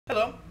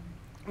Hello,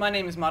 my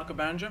name is Marco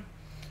Berenger.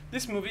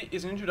 This movie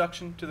is an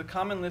introduction to the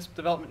Common Lisp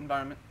development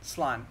environment,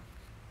 Slime.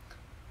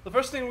 The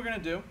first thing we're going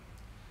to do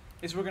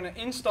is we're going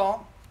to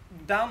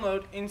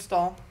download,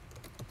 install,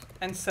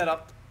 and set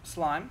up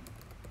Slime.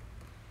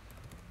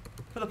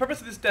 For the purpose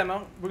of this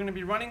demo, we're going to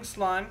be running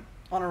Slime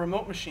on a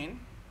remote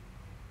machine,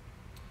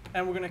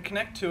 and we're going to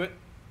connect to it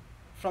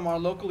from our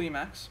local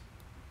Emacs.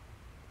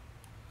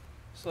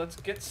 So let's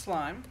get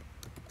Slime.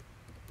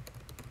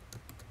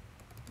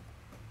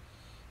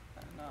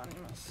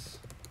 Anonymous.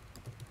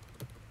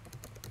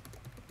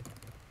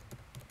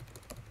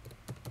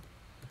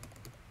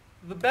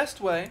 The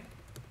best way,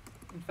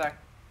 in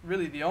fact,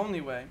 really the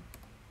only way,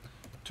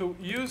 to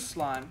use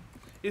Slime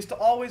is to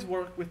always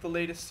work with the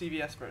latest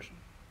CVS version.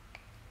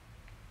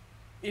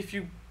 If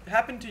you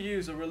happen to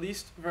use a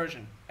released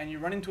version and you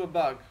run into a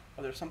bug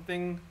or there's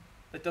something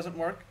that doesn't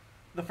work,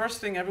 the first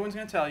thing everyone's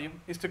going to tell you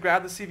is to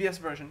grab the CVS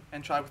version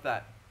and try with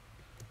that.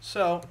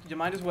 So you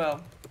might as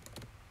well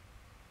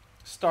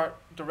start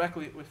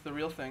directly with the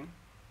real thing.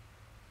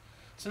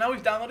 So now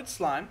we've downloaded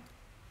Slime.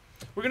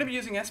 We're going to be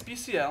using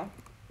SBCL.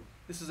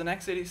 This is an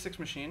x86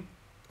 machine.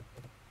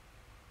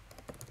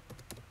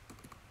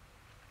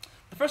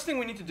 The first thing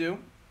we need to do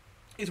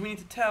is we need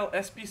to tell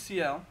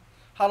SBCL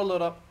how to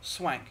load up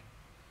Swank.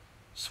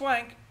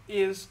 Swank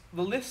is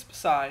the Lisp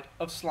side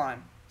of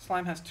Slime.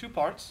 Slime has two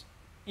parts,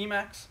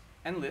 Emacs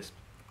and Lisp.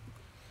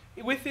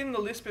 Within the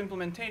Lisp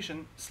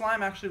implementation,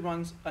 Slime actually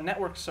runs a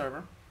network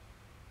server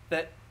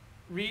that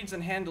reads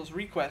and handles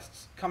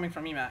requests coming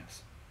from Emacs.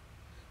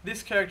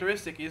 This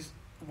characteristic is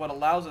what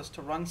allows us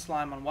to run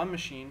Slime on one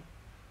machine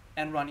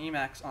and run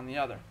Emacs on the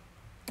other.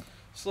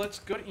 So let's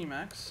go to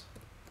Emacs.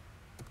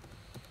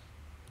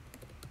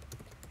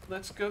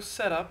 Let's go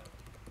set up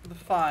the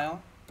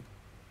file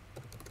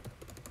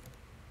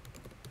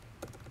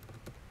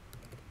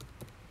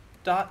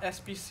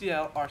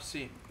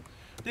 .sbclrc.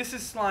 This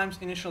is Slime's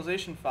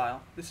initialization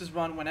file. This is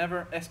run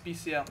whenever this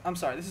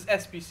is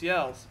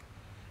SBCL's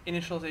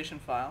initialization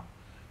file.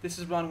 This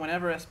is run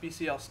whenever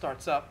SBCL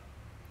starts up.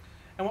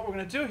 And what we're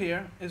going to do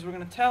here is we're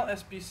going to tell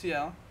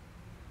SBCL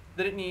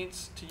that it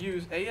needs to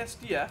use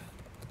ASDF.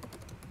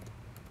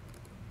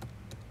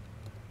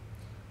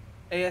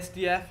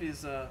 ASDF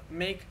is a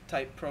make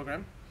type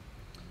program,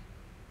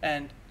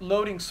 and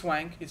loading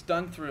Swank is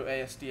done through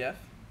ASDF.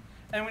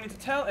 And we need to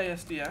tell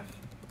ASDF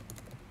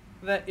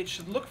that it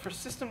should look for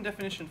system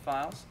definition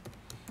files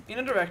in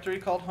a directory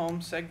called home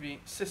segv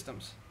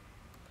systems.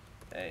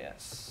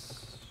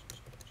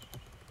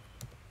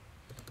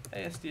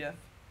 ASDF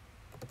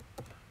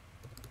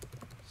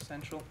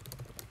central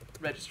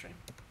registry.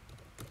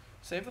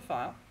 Save the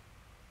file.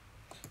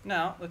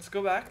 Now let's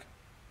go back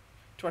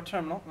to our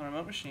terminal on the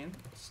remote machine,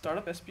 start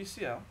up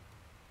SBCL.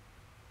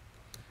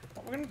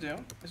 What we're going to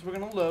do is we're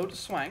going to load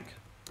Swank.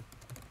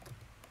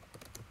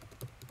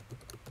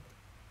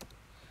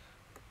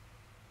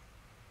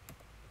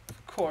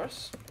 Of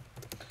course,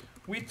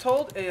 we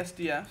told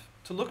ASDF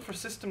to look for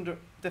system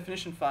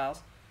definition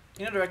files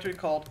in a directory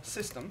called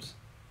systems,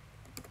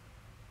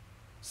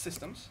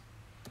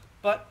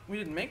 but we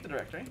didn't make the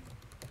directory,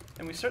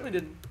 and we certainly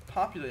didn't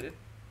populate it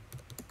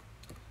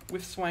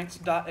with Swank's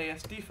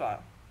 .asd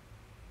file.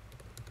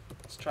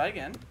 Let's try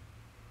again.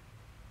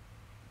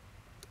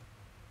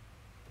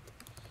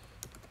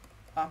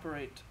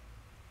 Operate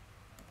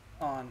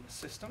on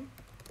system,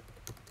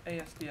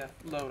 ASDF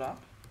load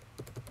op,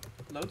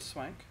 load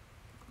Swank.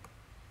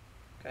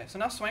 Okay, so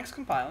now Swank's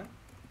compiling.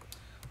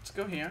 Let's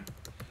go here.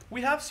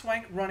 We have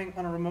Swank running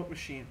on a remote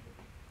machine,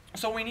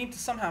 so we need to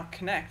somehow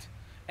connect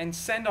and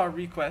send our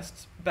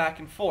requests back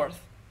and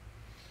forth.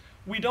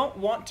 We don't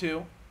want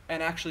to,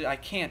 and actually I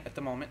can't at the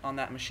moment on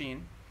that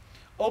machine,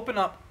 open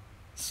up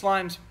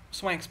Swank's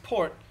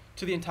port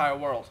to the entire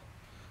world.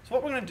 So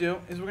what we're going to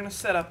do is we're going to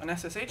set up an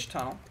SSH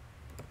tunnel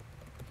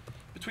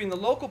between the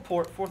local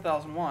port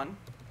 4001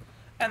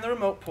 and the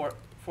remote port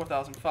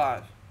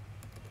 4005.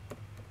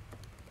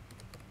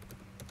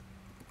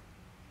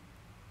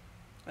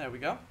 There we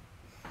go.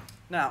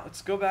 Now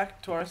let's go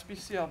back to our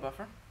SBCL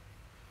buffer.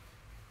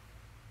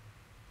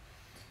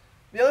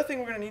 The other thing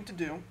we're going to need to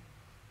do,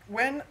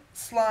 when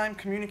Slime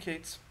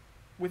communicates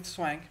with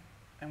Swank,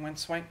 and when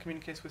Swank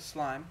communicates with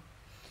Slime,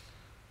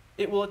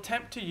 it will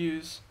attempt to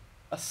use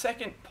a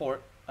second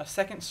port, a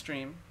second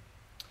stream,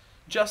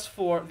 just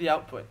for the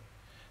output.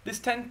 This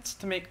tends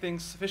to make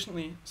things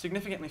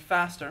significantly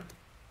faster,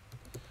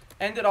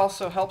 and it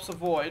also helps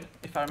avoid,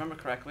 if I remember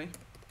correctly,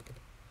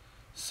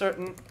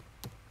 certain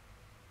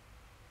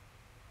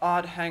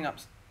odd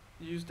hangups.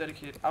 Use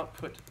dedicated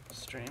output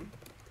stream.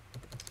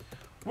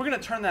 We're going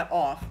to turn that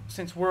off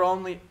since we're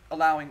only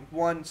allowing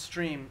one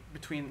stream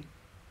between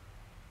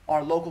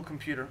our local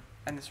computer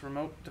and this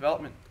remote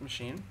development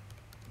machine.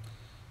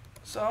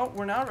 So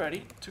we're now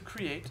ready to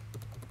create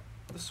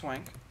the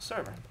Swank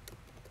server.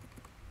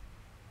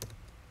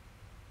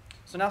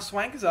 So now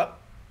Swank is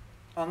up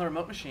on the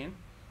remote machine,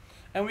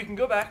 and we can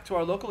go back to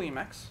our local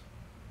Emacs,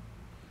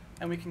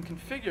 and we can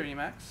configure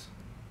Emacs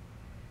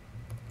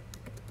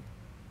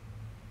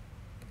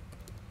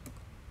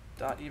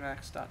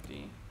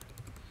 .emacs.d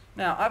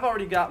Now, I've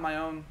already got my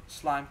own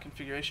slime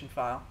configuration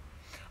file.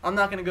 I'm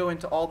not going to go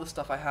into all the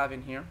stuff I have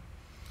in here.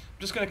 I'm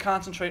just going to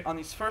concentrate on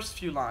these first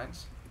few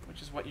lines,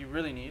 which is what you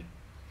really need.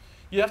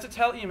 You have to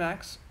tell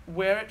Emacs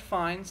where it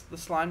finds the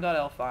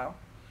slime.l file.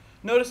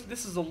 Notice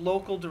this is a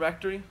local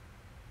directory.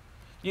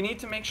 You need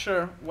to make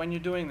sure when you're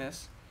doing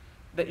this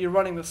that you're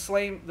running the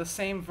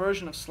same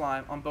version of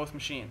Slime on both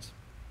machines.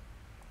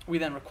 We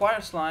then require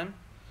Slime.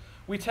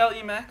 We tell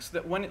Emacs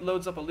that when it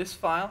loads up a Lisp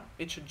file,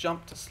 it should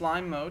jump to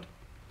Slime mode.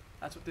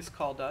 That's what this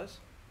call does.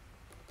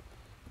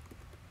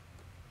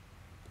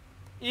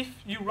 If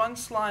you run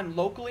Slime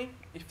locally,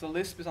 if the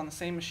Lisp is on the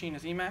same machine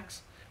as Emacs,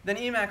 then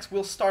Emacs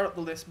will start up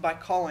the Lisp by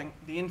calling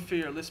the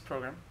inferior Lisp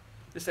program.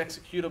 This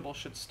executable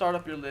should start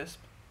up your Lisp.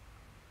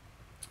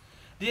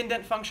 The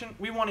indent function,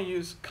 we want to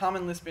use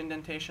common Lisp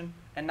indentation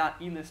and not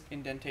eLisp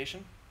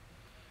indentation.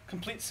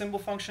 Complete symbol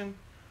function,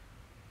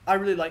 I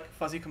really like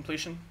fuzzy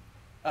completion.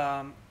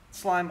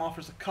 Slime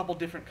offers a couple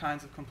different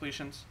kinds of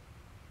completions.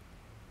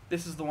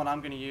 This is the one I'm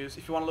going to use.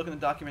 If you want to look in the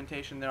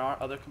documentation, there are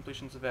other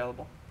completions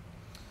available.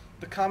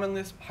 The common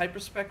Lisp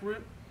hyperspec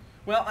root,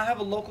 well, I have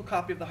a local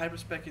copy of the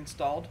hyperspec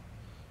installed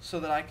so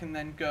that I can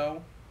then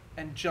go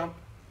and jump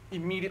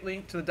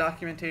immediately to the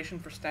documentation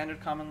for standard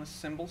common Lisp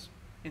symbols,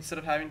 instead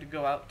of having to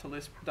go out to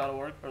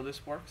lisp.org or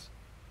lispworks.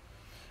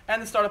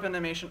 And the startup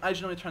animation, I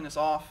generally turn this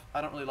off.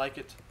 I don't really like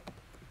it.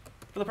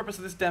 For the purpose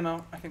of this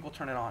demo, I think we'll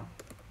turn it on.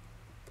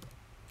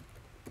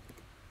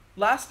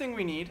 Last thing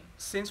we need,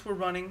 since we're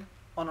running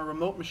on a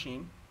remote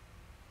machine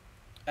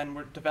and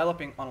we're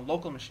developing on a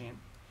local machine,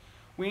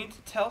 we need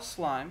to tell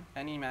Slime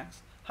and Emacs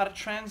how to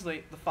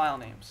translate the file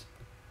names.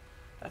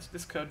 That's what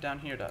this code down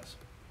here does.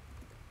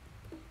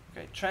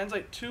 Okay,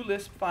 translate to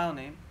Lisp file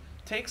name,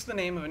 takes the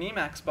name of an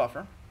Emacs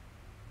buffer,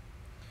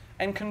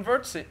 and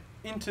converts it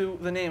into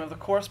the name of the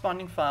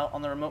corresponding file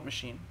on the remote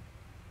machine.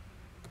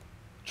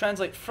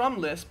 Translate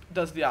from Lisp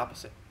does the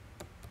opposite.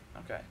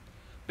 Okay.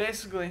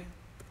 Basically,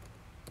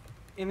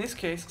 in this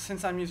case,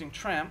 since I'm using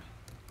tramp,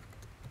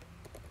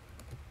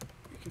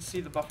 you can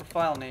see the buffer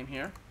file name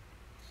here.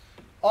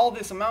 All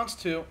this amounts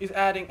to is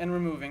adding and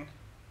removing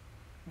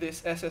this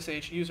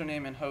SSH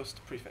username and host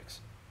prefix,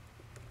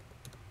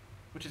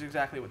 which is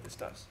exactly what this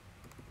does.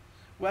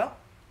 Well,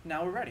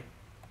 now we're ready.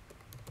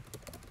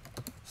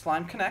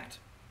 Slime connect.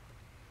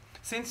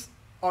 Since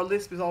our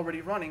Lisp is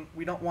already running,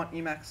 we don't want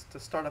Emacs to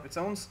start up its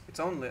own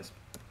Lisp.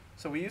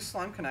 So we use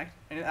Slime connect,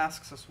 and it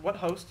asks us what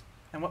host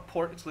and what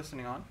port it's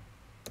listening on.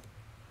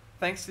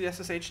 Thanks to the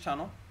SSH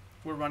tunnel,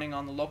 we're running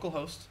on the local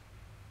host,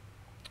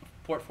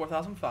 port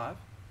 4005.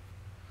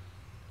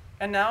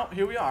 And now,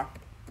 here we are,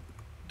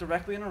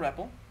 directly in a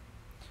REPL.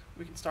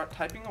 We can start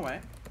typing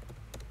away.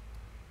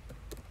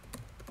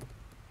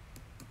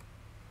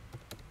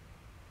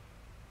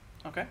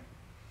 Okay.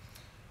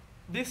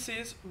 This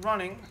is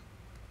running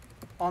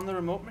on the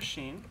remote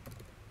machine.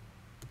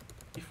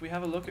 If we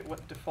have a look at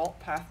what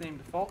default path name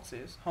defaults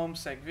is, home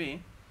segv,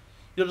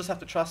 you'll just have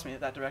to trust me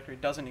that that directory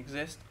doesn't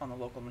exist on the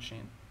local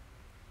machine.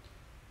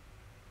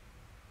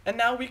 And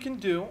now we can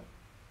do,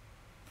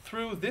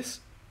 through this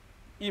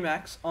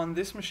Emacs on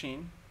this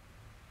machine,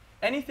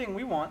 anything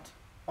we want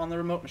on the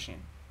remote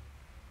machine.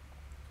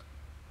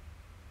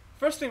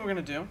 First thing we're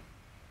going to do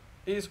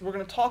is we're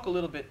going to talk a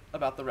little bit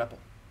about the REPL.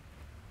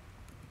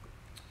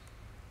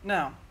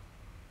 Now,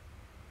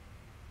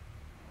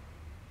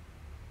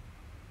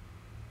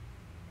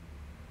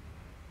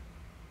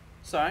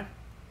 sorry,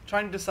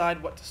 trying to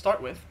decide what to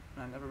start with,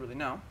 and I never really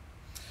know.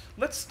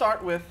 Let's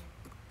start with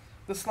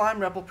the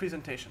Slime REPL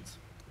presentations.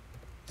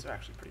 These are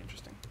actually pretty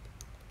interesting.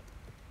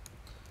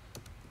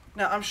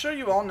 Now, I'm sure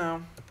you all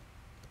know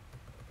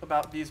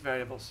about these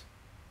variables,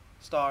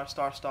 star,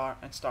 star, star,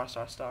 and star,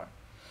 star, star,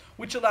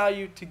 which allow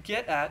you to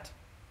get at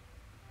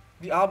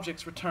the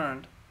objects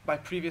returned by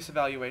previous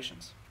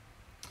evaluations.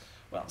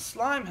 Well,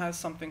 Slime has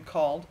something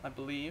called, I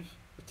believe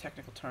the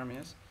technical term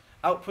is,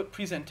 output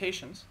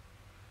presentations,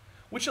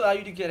 which allow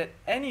you to get at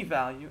any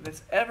value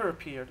that's ever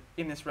appeared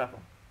in this REPL.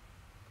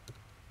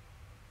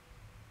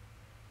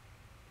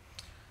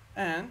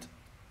 And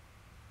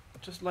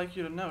I'd just like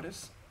you to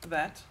notice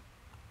that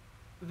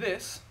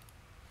this,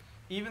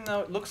 even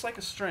though it looks like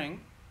a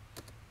string,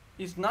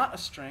 is not a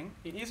string.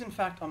 It is in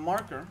fact a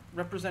marker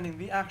representing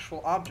the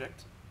actual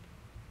object.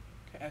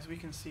 Okay, as we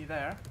can see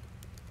there.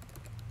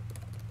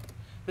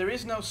 There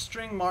is no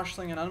string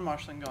marshalling and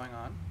unmarshalling going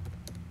on.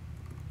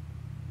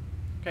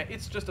 Okay,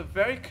 it's just a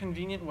very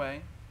convenient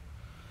way,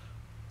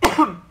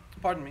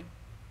 pardon me,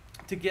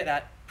 to get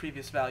at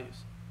previous values.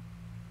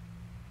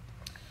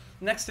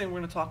 Next thing we're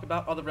going to talk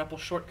about are the REPL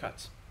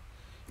shortcuts.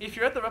 If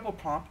you're at the REPL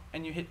prompt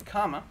and you hit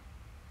comma,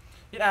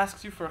 it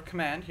asks you for a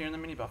command here in the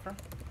mini buffer.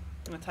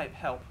 I'm going to type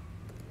help.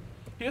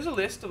 Here's a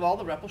list of all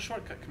the REPL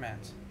shortcut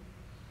commands.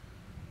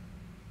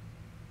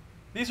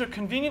 These are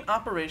convenient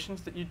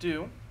operations that you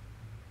do,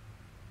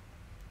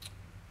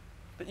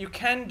 that you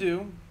can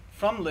do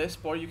from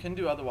Lisp, or you can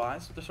do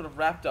otherwise. They're sort of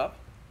wrapped up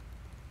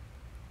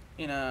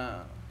in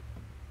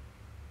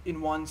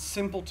one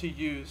simple to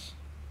use,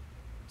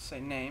 say,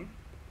 name.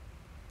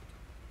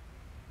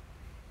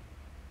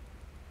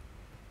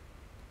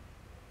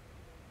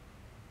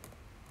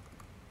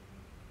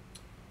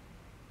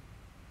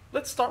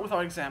 let's start with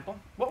our example.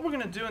 What we're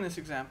going to do in this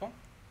example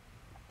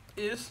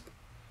is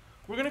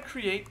we're going to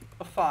create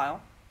a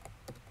file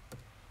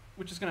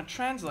which is going to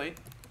translate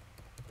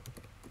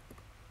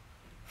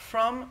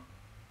from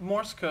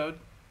Morse code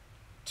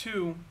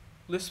to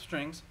Lisp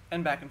strings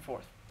and back and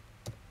forth.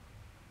 So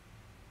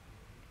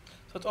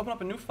let's open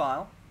up a new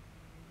file.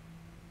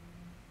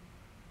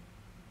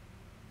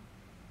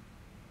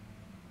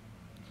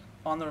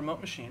 On the remote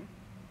machine.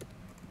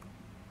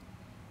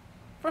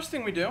 First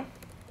thing we do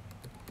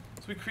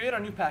is we create our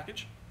new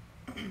package.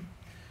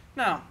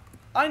 Now,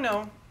 I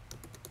know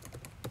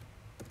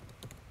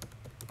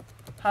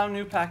how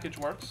new package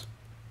works.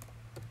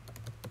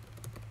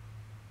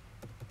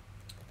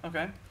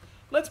 Okay.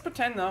 Let's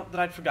pretend though that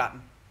I'd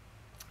forgotten.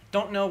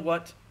 Don't know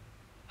what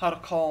the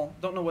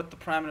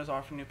parameters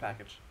are for new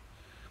package.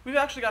 We've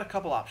actually got a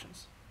couple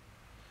options.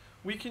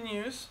 We can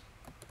use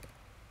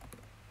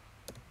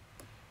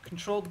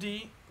Control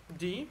D,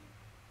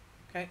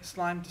 okay,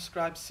 Slime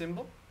describe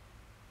symbol.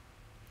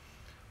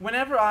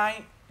 Whenever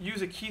I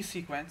use a key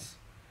sequence,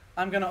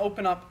 I'm going to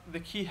open up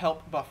the key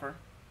help buffer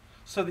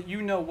so that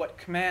you know what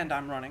command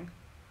I'm running.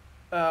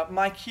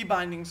 My key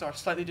bindings are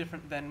slightly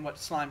different than what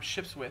Slime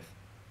ships with.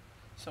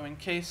 So in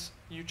case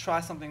you try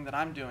something that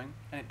I'm doing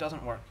and it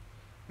doesn't work,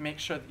 make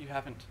sure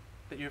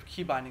that your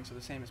key bindings are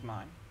the same as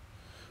mine.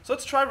 So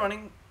let's try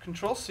running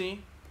Control C,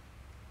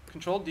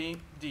 Control D,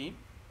 D.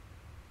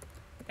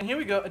 And here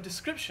we go, a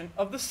description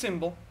of the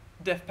symbol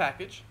def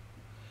package,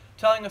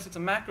 telling us it's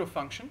a macro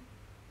function,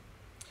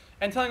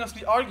 and telling us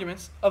the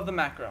arguments of the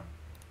macro.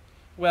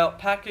 Well,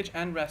 package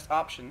and rest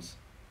options,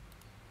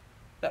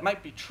 that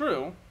might be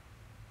true,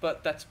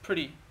 but that's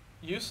pretty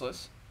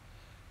useless.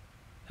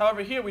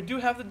 However, here we do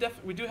have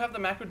the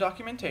macro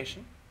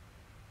documentation.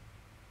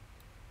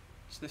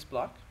 It's this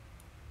block,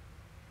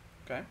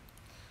 okay,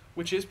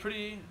 which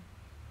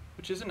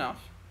is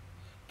enough.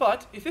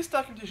 But if this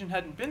documentation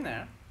hadn't been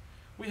there,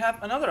 we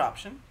have another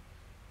option,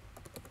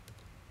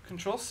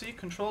 Control C,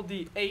 Control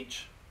D,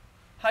 H,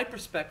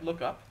 hyperspec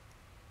lookup.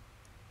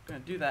 I'm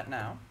going to do that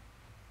now.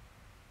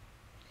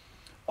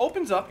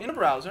 Opens up in a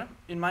browser,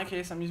 in my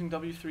case I'm using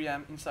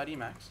W3M inside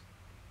Emacs,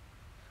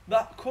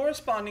 the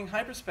corresponding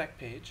hyperspec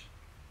page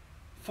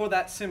for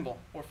that symbol,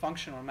 or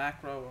function, or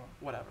macro, or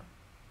whatever.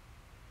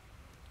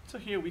 So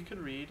here we could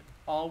read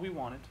all we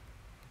wanted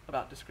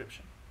about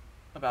description,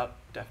 about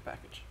def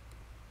package.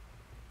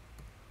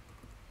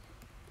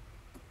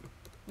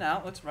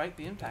 Now let's write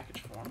the in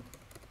package form.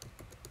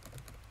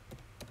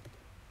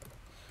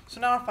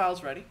 So now our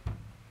file's ready.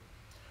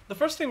 The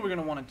first thing we're going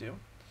to want to do,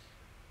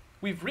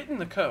 we've written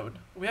the code,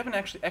 we haven't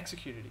actually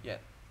executed it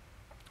yet.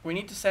 We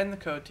need to send the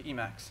code to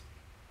Emacs.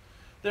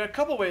 There are a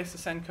couple ways to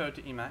send code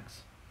to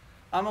Emacs.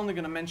 I'm only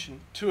going to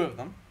mention two of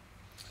them.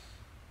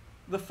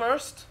 The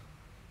first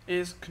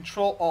is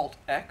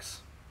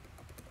Control-Alt-X.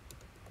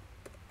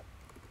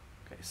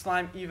 Okay,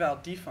 slime eval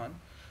defun.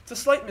 It's a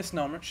slight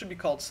misnomer. It should be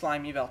called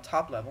slime eval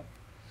top level.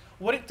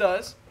 What it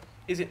does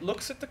is it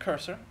looks at the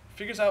cursor,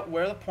 figures out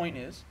where the point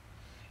is,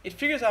 it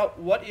figures out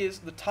what is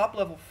the top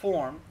level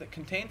form that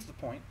contains the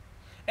point,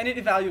 and it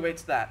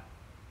evaluates that.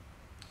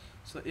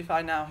 So if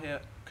I now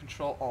hit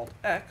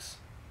Control-Alt-X,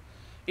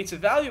 it's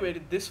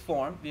evaluated this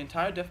form, the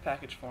entire def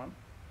package form,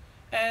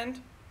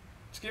 and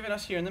it's given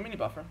us here in the mini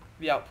buffer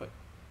the output.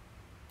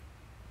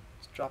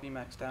 Let's drop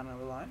Emacs down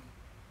another line.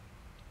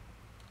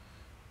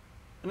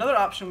 Another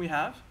option we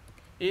have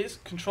is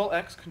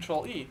Control-X,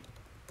 Control-E.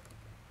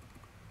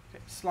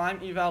 Okay, slime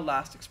eval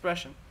last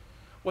expression.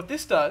 What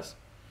this does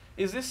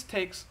is this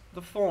takes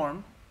the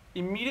form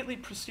immediately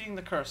preceding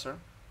the cursor,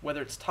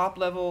 whether it's top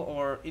level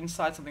or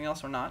inside something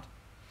else or not,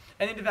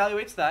 and it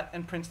evaluates that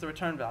and prints the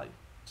return value.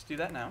 Let's do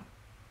that now.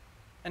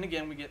 And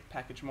again, we get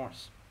package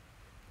Morse.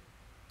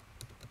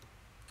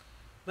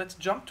 Let's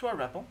jump to our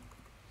REPL.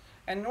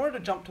 And in order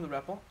to jump to the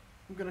REPL,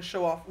 I'm going to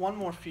show off one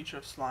more feature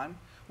of Slime,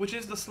 which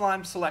is the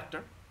Slime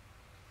selector.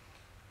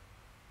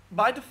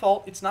 By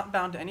default, it's not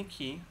bound to any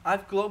key.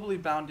 I've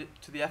globally bound it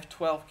to the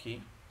F12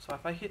 key. So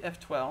if I hit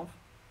F12,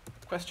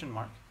 question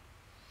mark,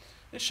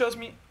 it shows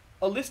me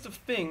a list of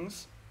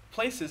things,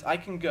 places I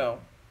can go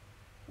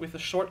with a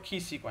short key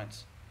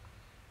sequence.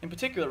 In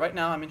particular, right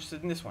now I'm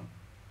interested in this one,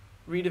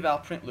 read eval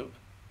print loop.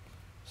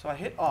 So I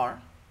hit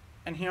R,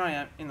 and here I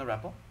am in the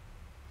REPL.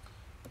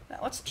 Now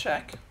let's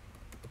check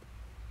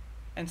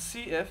and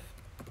see if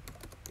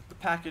the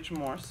package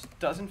Morse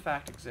does in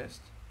fact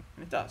exist,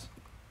 and it does.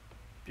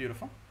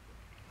 Beautiful.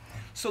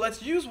 So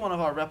let's use one of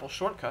our REPL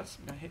shortcuts.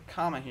 I'm going to hit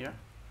comma here.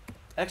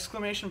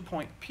 Exclamation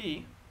point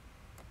P.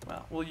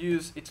 Well, we'll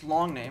use its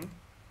long name.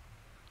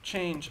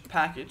 Change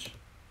package.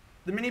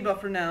 The mini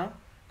buffer now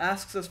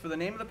asks us for the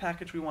name of the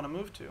package we want to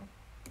move to.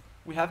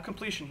 We have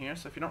completion here,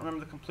 so if you don't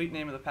remember the complete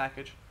name of the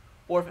package,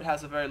 or if it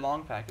has a very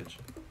long package,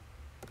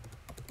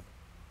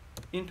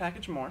 in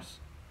package Morse,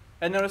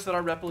 and notice that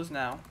our REPL is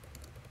now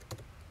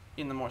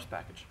in the Morse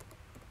package.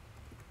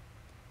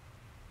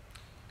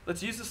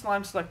 Let's use the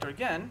Slime selector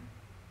again.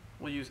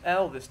 We'll use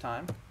L this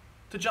time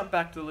to jump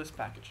back to the Lisp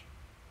package.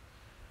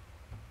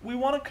 We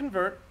want to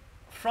convert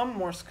from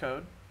Morse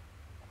code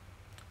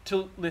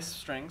to Lisp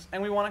strings,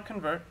 and we want to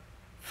convert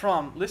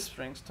from Lisp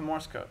strings to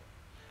Morse code.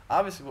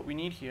 Obviously, what we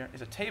need here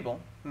is a table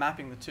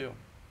mapping the two.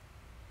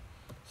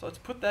 So let's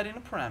put that in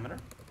a parameter.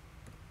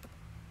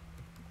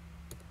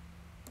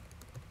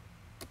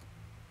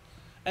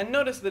 And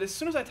notice that as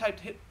soon as I typed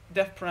hit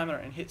def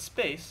parameter and hit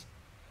space,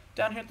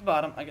 down here at the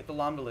bottom, I get the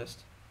lambda list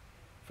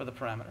for the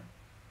parameter.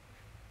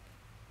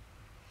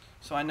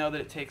 So I know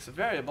that it takes a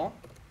variable.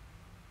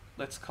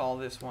 Let's call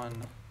this one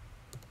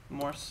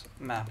Morse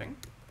mapping.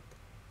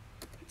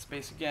 Hit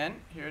space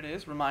again. Here it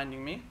is,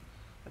 reminding me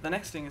that the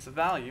next thing is a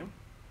value.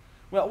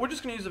 Well, we're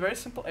just going to use a very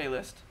simple A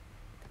list.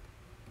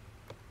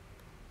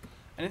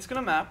 And it's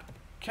going to map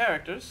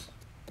characters,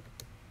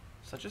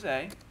 such as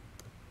A,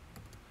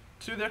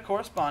 to their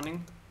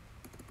corresponding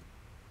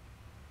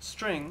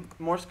string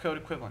Morse code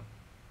equivalent.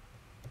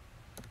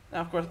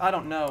 Now, of course, I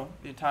don't know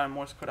the entire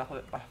Morse code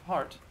alphabet by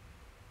heart.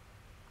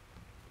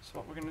 So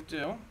what we're going to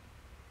do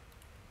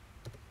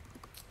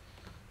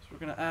is we're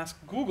going to ask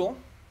Google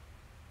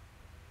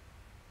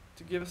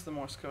to give us the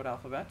Morse code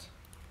alphabet.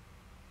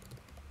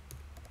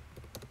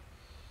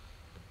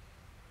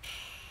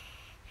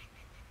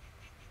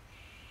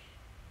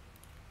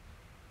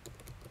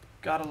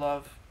 Gotta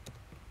love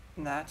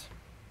that.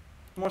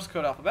 Morse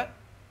code alphabet.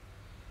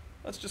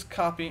 Let's just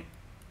copy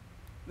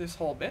this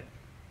whole bit.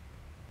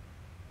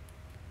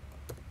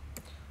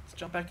 Let's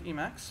jump back to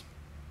Emacs.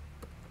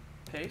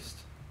 Paste.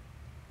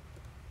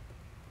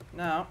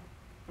 Now,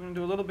 I'm going to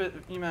do a little bit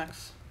of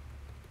Emacs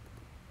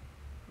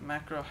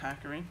macro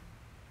hackery.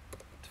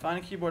 Define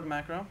a keyboard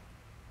macro.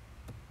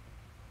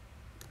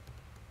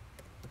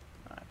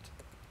 Alright.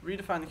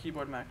 Redefine the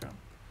keyboard macro.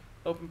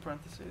 Open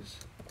parentheses.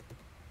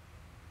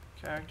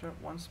 Character,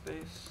 one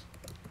space,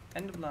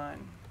 end of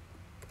line.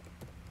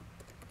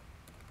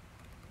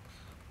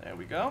 There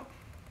we go.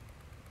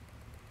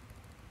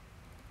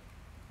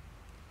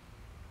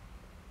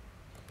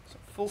 So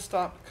full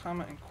stop,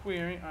 comma, and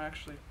query are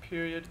actually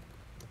period,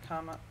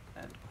 comma,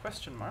 and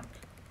question mark.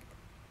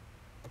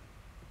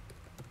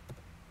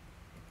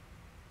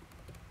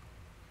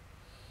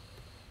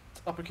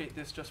 Let's uppercase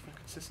this just for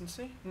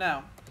consistency.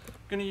 Now, I'm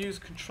going to use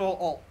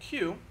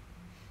Control-Alt-Q,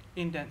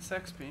 indent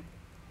sexp,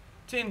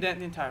 to indent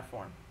the entire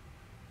form.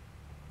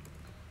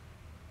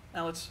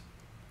 Now let's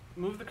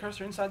move the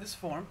cursor inside this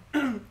form,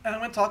 and I'm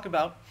going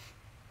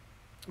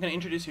to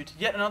introduce you to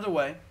yet another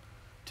way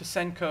to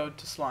send code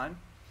to Slime,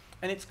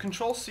 and it's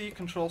Control-C,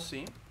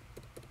 Control-C.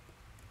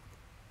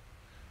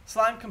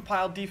 Slime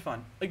compile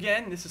defun.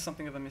 Again, this is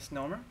something of a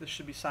misnomer. This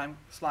should be Slime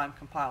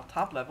compile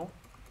top level.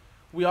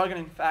 We are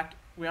in fact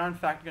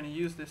going to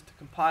use this to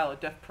compile a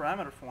def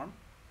parameter form.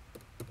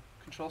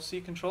 Control-C,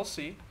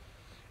 Control-C.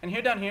 And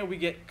here down here we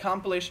get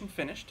compilation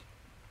finished.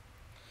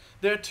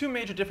 There are two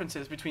major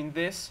differences between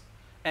this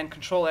and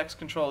Control-X,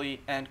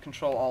 Control-E, and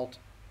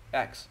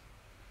Control-Alt-X.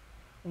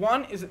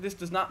 One is that this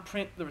does not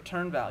print the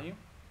return value.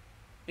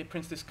 It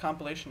prints this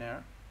compilation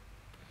error.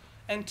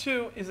 And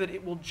two is that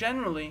it will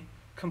generally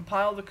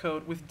compile the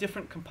code with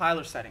different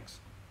compiler settings.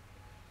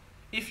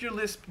 If your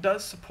Lisp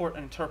does support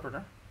an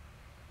interpreter,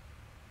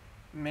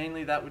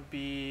 mainly that would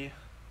be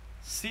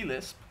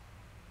CLisp,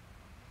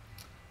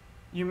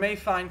 you may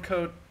find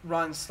code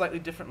runs slightly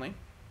differently,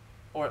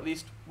 or at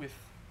least with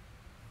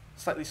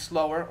slightly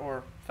slower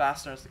or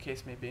faster, as the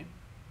case may be.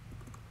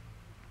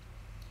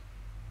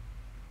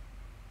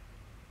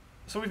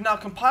 So we've now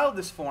compiled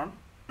this form.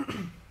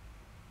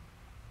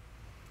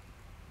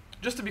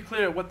 Just to be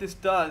clear, what this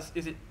does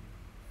is it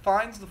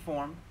finds the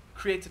form,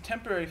 creates a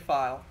temporary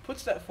file,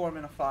 puts that form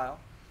in a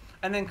file,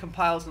 and then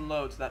compiles and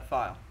loads that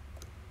file.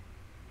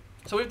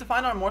 So we've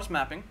defined our Morse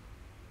mapping.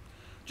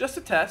 Just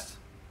to test,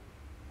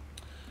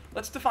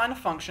 let's define a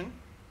function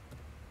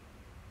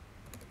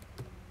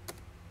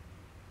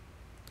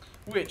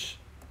which,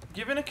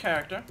 given a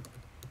character,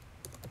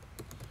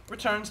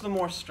 returns the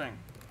Morse string.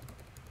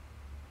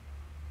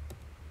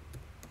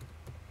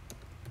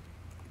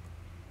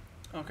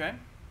 Okay,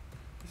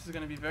 this is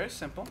going to be very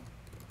simple.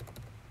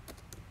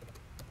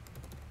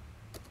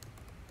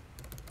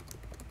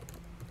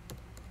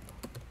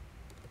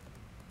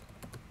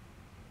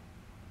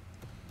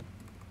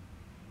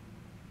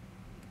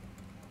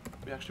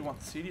 We actually want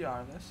the CDR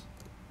of this.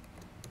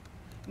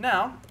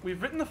 Now, we've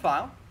written the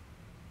file.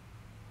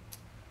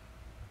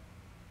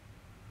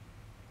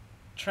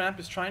 Tramp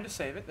is trying to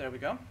save it. There we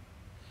go.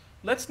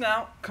 Let's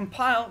now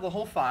compile the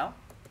whole file.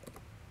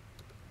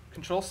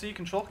 Control-C,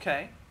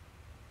 Control-K.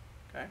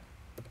 Okay.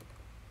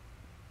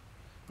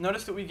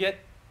 Notice that we get,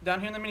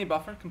 down here in the mini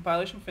buffer,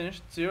 compilation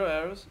finished, 0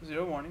 errors,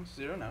 0 warnings,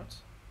 0 notes.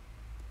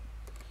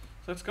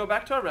 So let's go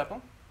back to our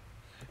REPL.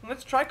 And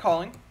let's try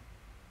calling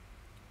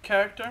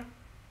character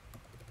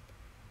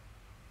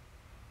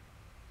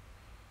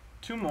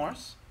to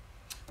Morse.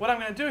 What I'm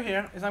going to do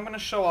here is I'm going to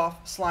show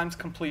off Slime's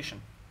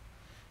completion.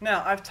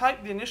 Now, I've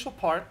typed the initial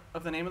part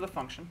of the name of the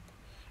function,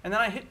 and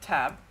then I hit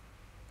tab,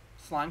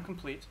 Slime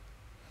complete,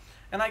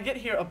 and I get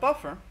here a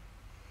buffer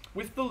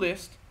with the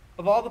list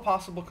of all the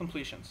possible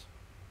completions.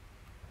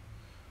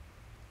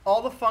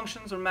 All the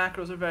functions or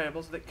macros or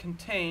variables that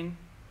contain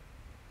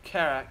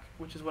charac,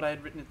 which is what I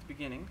had written at the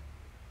beginning,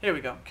 Here we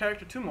go,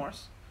 character to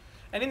Morse.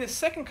 And in this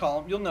second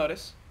column, you'll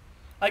notice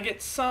I get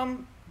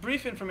some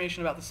brief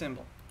information about the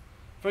symbol.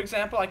 For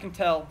example, I can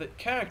tell that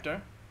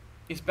character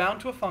is bound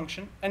to a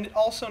function, and it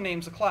also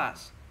names a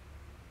class.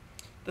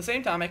 At the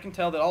same time, I can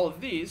tell that all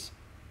of these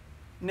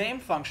name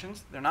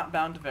functions. They're not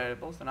bound to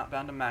variables, they're not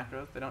bound to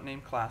macros, they don't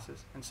name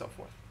classes, and so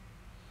forth.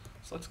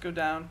 So let's go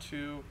down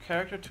to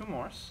character to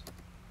Morse,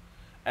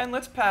 and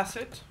let's pass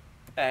it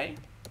A.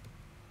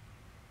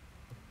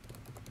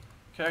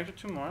 Character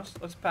to Morse,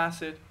 let's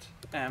pass it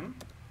M.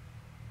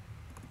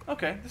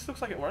 Okay, this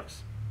looks like it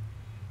works.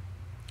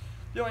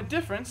 The only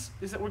difference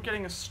is that we're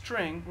getting a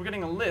string, we're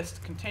getting a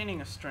list containing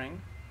a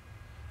string.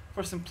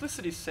 For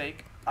simplicity's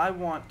sake, I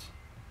want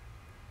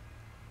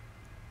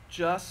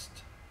just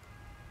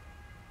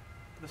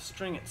the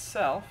string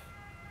itself.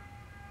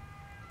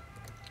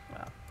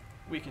 Well,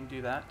 we can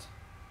do that.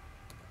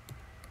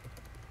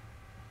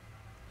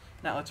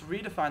 Now let's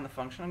redefine the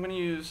function. I'm going to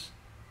use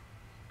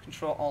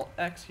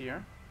Control-Alt-X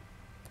here,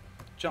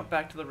 jump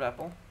back to the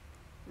REPL,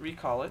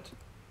 recall it,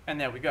 and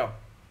there we go.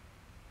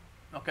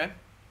 Okay?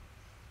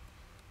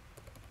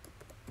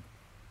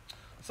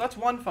 So that's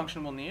one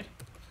function we'll need.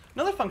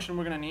 Another function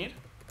we're going to need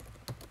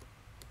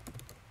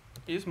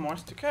is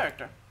Morse to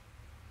character.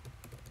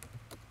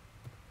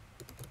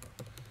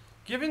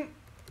 Given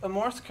a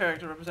Morse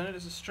character represented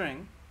as a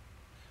string,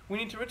 we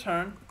need to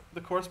return the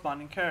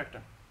corresponding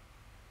character.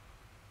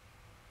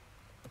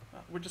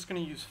 We're just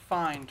going to use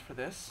find for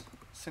this,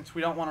 since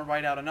we don't want to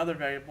write out another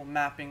variable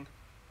mapping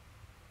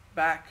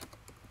back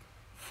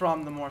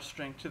from the Morse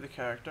string to the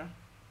character.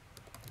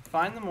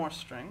 Find the Morse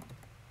string.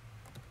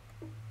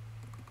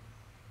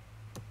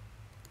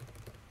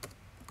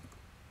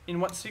 In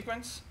what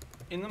sequence?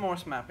 In the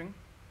Morse mapping.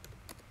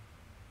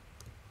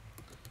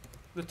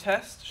 The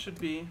test should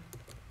be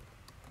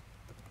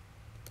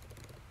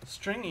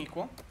string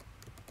equal.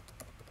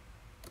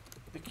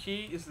 The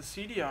key is the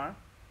CDR.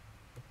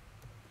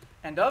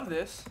 And of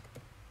this,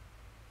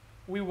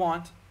 we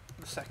want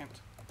the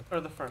second, or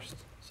the first,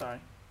 sorry.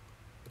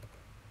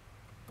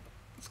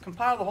 Let's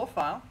compile the whole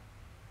file.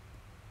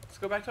 Let's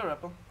go back to our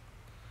REPL.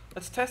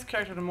 Let's test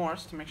character to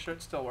Morse to make sure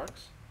it still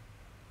works.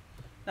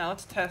 Now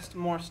let's test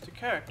Morse to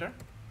character.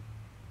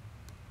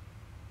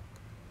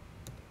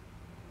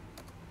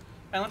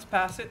 And let's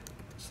pass it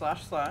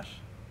 //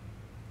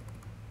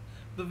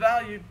 The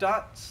value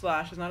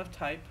 // is not of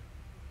type.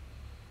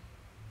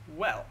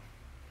 Well,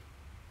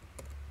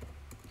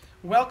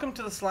 welcome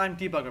to the Slime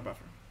debugger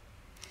buffer.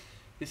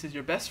 This is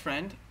your best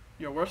friend,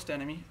 your worst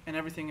enemy, and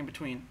everything in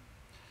between.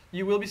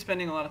 You will be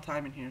spending a lot of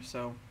time in here,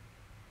 so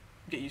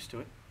get used to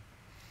it.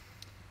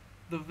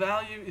 The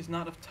value is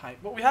not of type.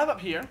 What we have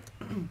up here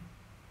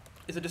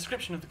is a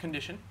description of the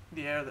condition,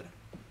 the error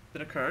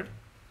that occurred.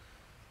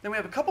 Then we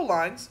have a couple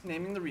lines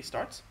naming the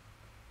restarts.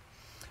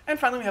 And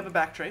finally we have a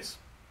backtrace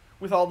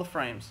with all the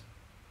frames.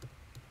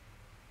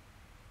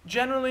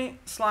 Generally,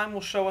 Slime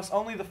will show us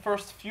only the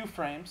first few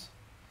frames.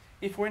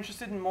 If we're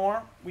interested in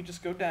more, we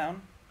just go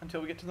down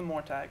until we get to the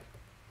more tag,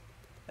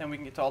 and we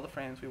can get to all the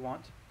frames we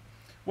want.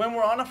 When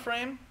we're on a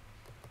frame,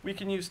 we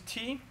can use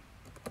T,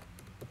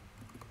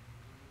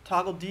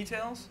 toggle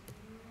details,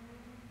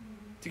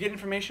 to get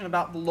information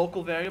about the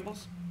local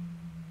variables.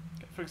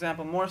 For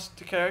example, Morse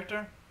to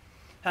character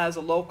has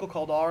a local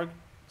called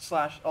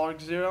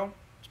arg/arg0.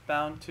 It's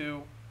bound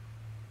to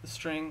the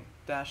string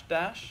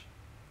 --.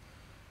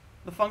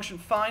 The function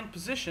find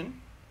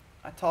position,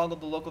 I toggled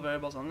the local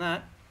variables on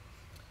that.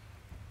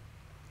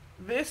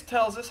 This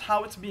tells us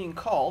how it's being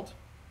called.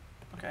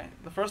 Okay,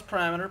 the first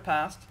parameter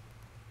passed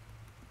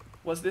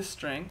was this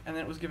string, and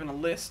then it was given a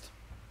list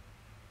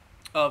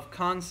of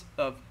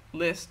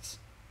lists,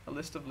 a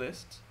list of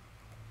lists.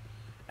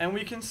 And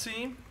we can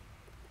see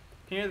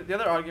here that the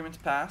other arguments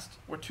passed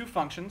were two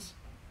functions,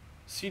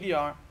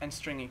 CDR and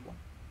string equal.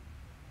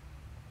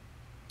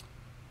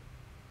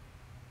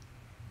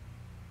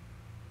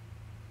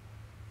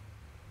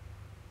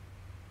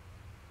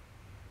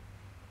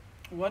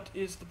 What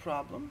is the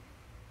problem?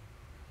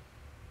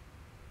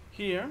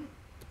 Here,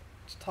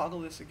 let's toggle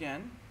this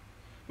again.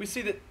 We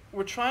see that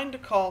we're trying to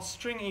call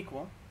string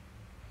equal,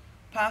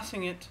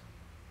 passing it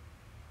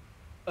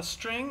a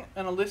string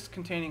and a list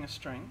containing a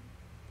string.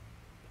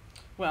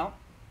 Well,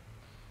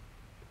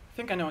 I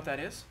think I know what that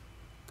is.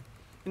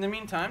 In the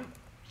meantime,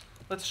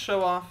 let's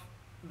show off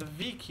the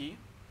V key,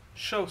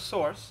 show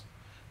source.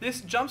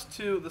 This jumps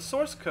to the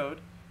source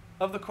code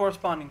of the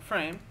corresponding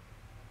frame.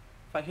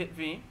 If I hit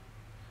V,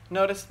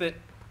 notice that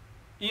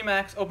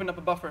Emacs opened up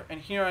a buffer,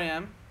 and here I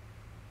am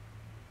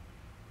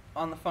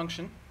on the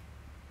function.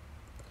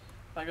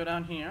 If I go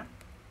down here,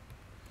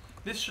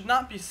 this should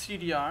not be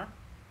CDR,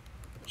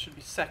 it should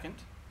be second.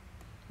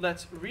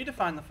 Let's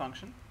redefine the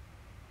function.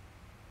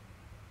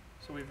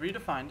 So we've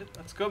redefined it.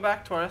 Let's go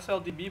back to our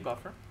SLDB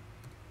buffer.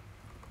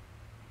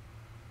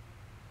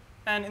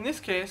 And in this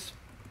case,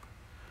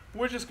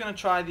 we're just going to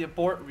try the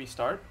abort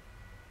restart.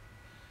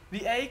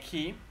 The A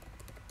key,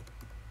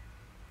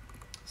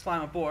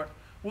 Slime abort,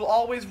 will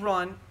always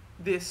run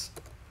this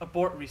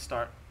abort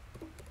restart.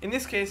 In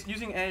this case,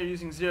 using A or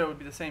using 0 would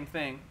be the same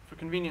thing. For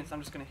convenience,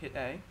 I'm just going to hit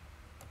A.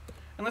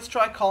 And let's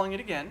try calling it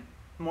again,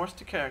 Morse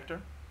to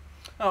character.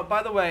 Oh,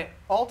 by the way,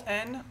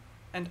 Alt-N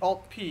and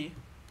Alt-P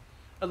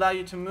allow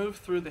you to move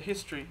through the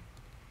history,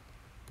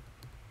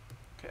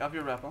 okay, of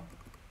your REPL.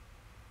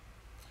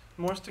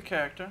 Morse to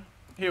character.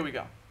 Here we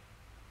go.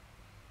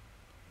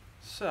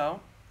 So,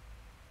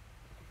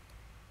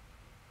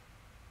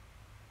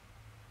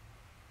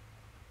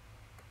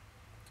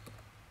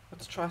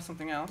 let's try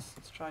something else.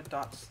 Let's try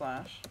dot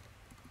slash.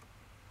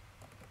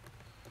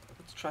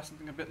 Let's try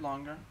something a bit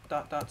longer.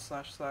 Dot dot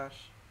slash slash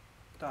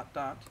dot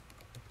dot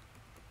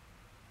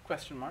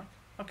question mark.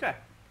 Okay.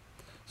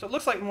 So it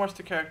looks like Morse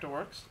to character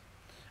works,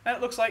 and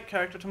it looks like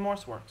character to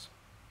Morse works.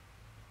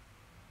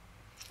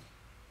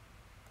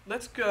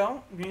 Let's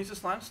go. I'm going to use the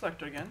Slime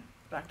selector again.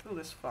 Back to the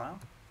list file.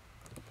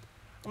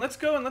 And let's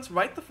go and let's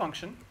write the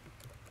function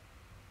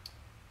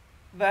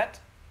that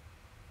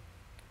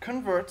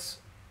converts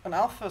an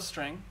alpha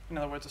string, in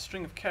other words, a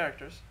string of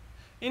characters,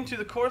 into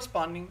the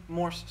corresponding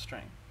Morse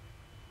string.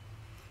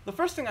 The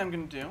first thing I'm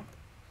going to do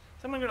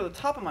is I'm going to go to the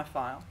top of my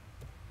file,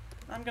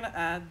 and I'm going to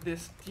add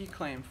this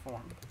declaim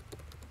form.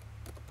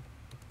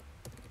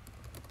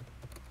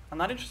 I'm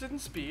not interested in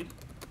speed.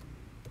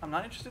 I'm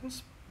not interested in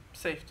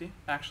safety,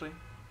 actually.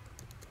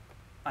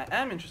 I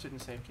am interested in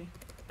safety,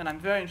 and I'm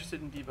very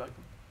interested in debugging.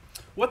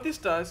 What this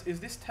does is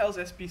this tells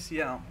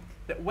SBCL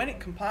that when it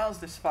compiles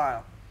this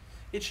file,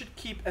 it should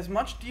keep as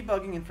much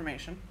debugging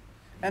information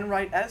and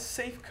write as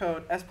safe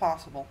code as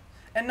possible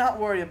and not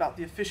worry about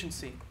the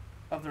efficiency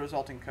of the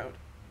resulting code.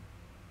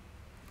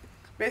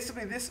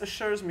 Basically, this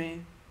assures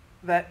me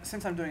that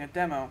since I'm doing a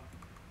demo,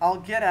 I'll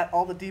get at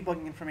all the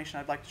debugging information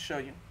I'd like to show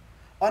you.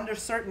 Under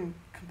certain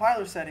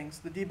compiler settings,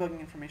 the debugging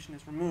information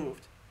is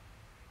removed,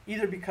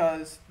 either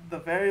because the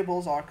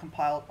variables are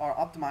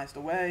optimized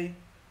away,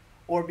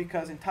 or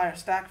because entire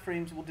stack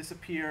frames will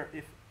disappear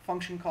if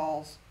function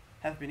calls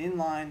have been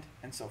inlined,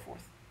 and so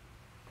forth.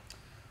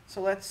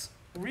 So let's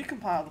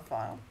recompile the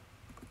file,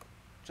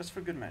 just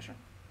for good measure.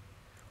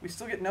 We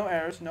still get no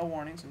errors, no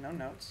warnings, and no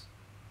notes.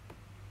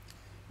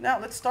 Now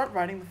let's start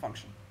writing the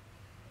function.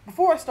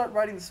 Before I start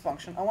writing this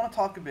function, I want to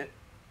talk a bit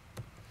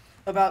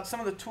about some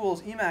of the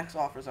tools Emacs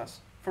offers us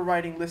for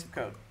writing Lisp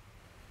code.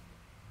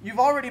 You've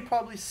already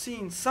probably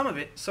seen some of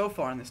it so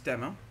far in this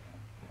demo.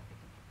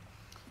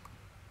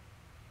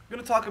 I'm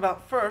going to talk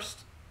about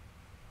first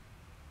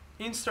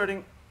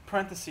inserting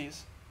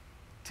parentheses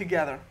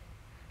together.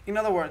 In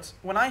other words,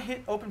 when I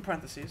hit open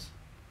parentheses,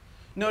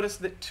 notice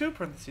that two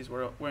parentheses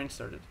were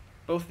inserted,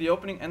 both the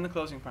opening and the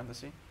closing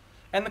parenthesis,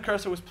 and the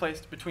cursor was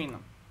placed between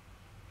them.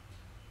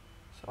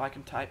 So I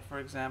can type, for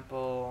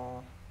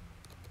example,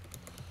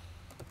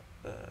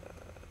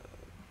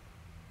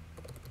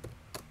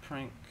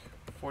 prink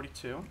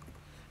 42.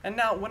 And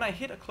now when I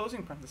hit a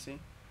closing parenthesis,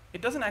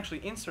 it doesn't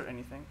actually insert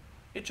anything.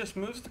 It just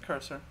moves the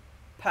cursor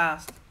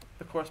past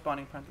the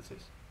corresponding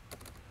parentheses.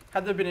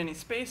 Had there been any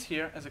space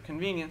here, as a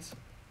convenience,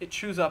 it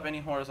chews up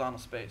any horizontal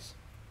space.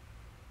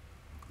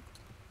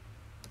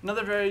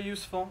 Another very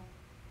useful,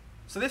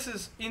 so this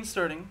is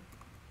inserting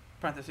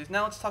parentheses.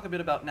 Now let's talk a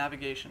bit about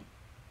navigation.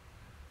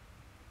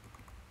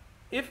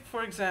 If,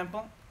 for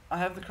example, I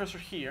have the cursor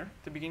here,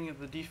 at the beginning of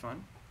the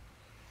defun,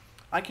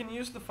 I can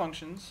use the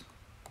functions,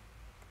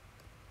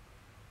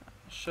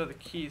 show the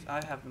keys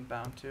I have them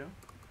bound to,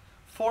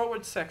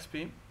 forward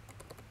sexp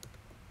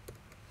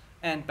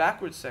and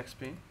backward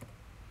sexp,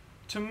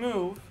 to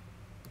move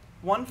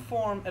one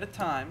form at a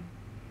time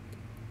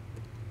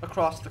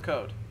across the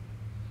code.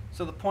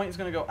 So the point is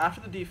going to go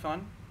after the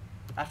defun,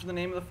 after the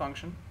name of the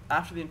function,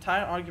 after the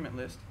entire argument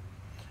list,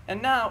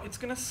 and now it's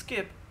going to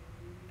skip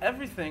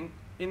everything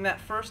in that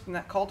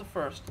call to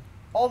first,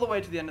 all the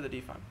way to the end of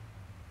the defun.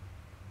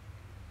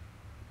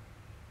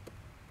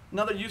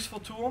 Another useful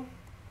tool,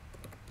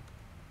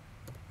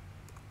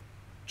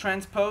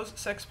 transpose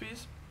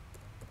sexps.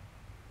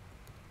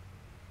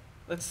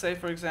 Let's say,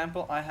 for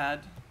example, I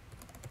had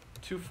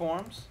two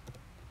forms,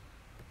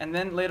 and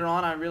then later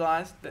on I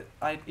realized that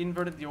I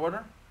inverted the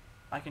order.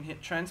 I can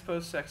hit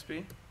transpose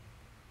sexp,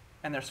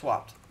 and they're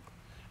swapped.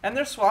 And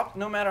they're swapped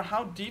no matter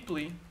how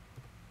deeply,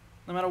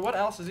 no matter what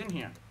else is in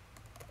here.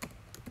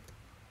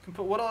 I can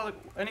put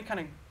any kind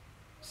of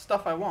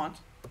stuff I want,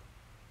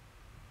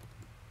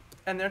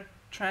 and they're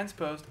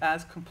transposed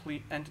as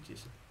complete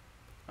entities.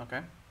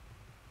 Okay.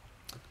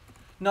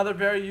 Another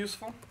very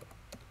useful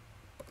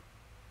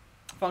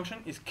function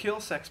is kill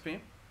sexp.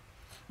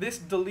 This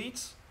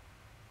deletes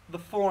the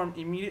form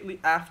immediately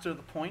after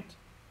the point.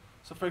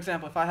 So for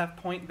example, if I have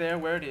point there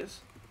where it is,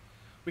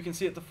 we can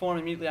see that the form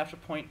immediately after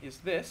point is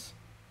this.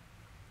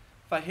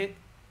 If I hit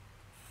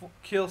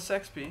kill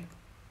sexp,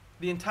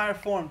 the entire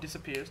form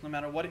disappears no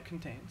matter what it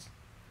contains.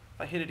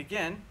 If I hit it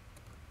again,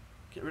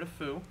 get rid of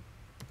foo.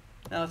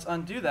 Now let's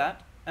undo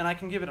that, and I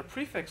can give it a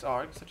prefix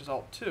arg, such as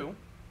alt2,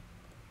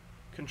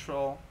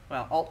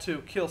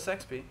 alt2 kill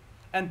sexp,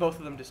 and both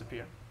of them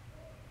disappear.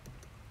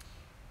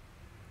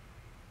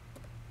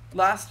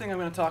 Last thing I'm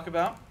going to talk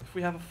about, if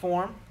we have a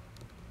form,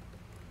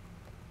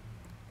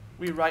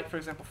 we write, for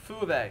example, foo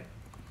of a,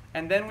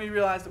 and then we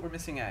realize that we're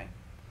missing a.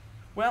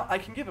 Well, I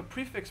can give a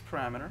prefix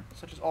parameter,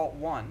 such as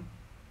alt1,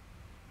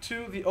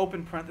 to the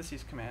open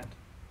parentheses command,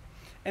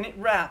 and it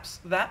wraps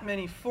that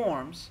many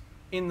forms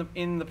in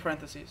the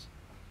parentheses.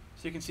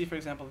 So you can see, for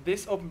example,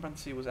 this open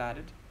parenthesis was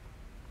added,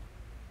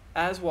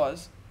 as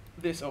was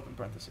this open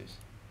parenthesis,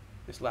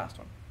 this last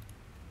one.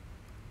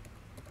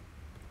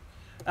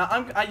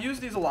 Now I use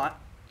these a lot,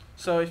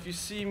 so if you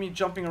see me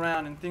jumping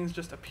around and things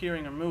just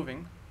appearing or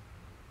moving,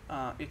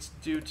 it's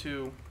due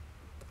to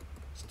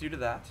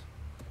that.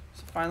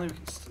 So finally we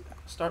can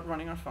start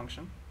running our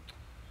function.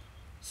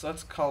 So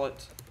let's call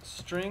it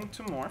string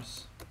to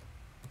Morse.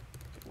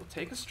 We'll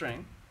take a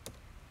string,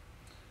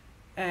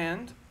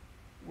 and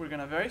we're going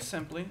to very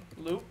simply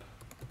loop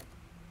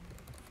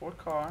for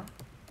car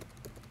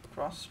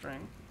cross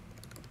string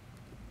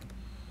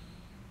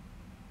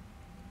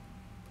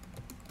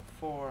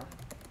for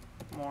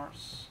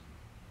Morse,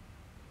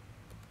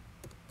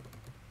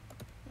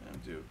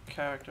 and do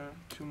character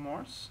to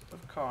Morse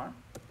of car.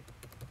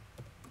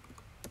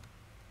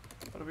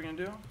 What are we going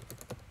to do?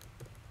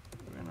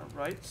 We're going to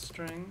write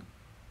string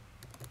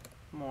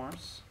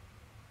Morse.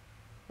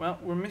 Well,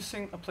 we're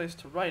missing a place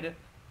to write it,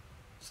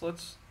 so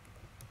let's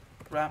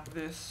wrap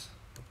this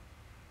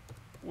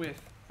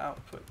with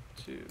output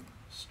to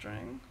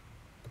string.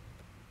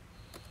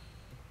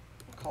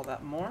 We'll call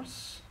that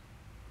Morse.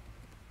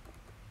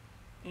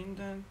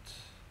 Indent.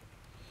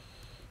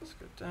 Let's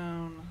go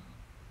down.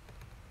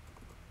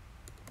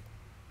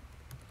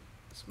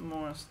 It's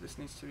Morse. This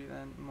needs to be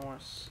then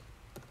Morse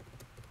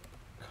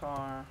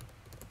car.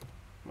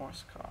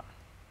 Morse car.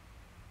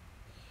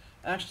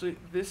 Actually,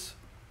 this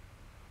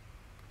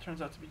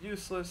turns out to be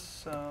useless,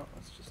 so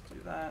let's just do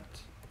that.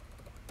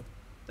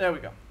 There we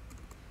go.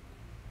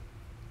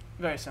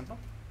 Very simple.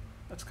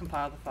 Let's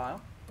compile the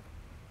file.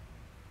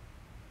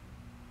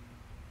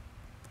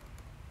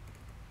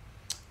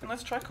 And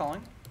let's try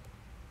calling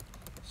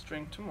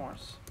string to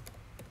Morse.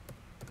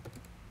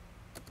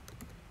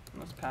 And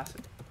let's pass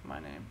it my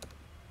name.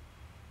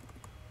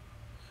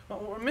 Well,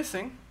 what we're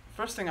missing,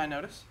 first thing I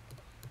notice,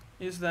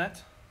 is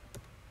that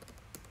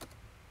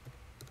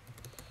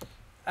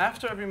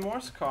after every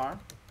Morse car,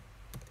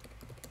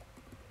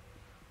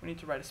 we need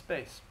to write a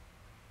space.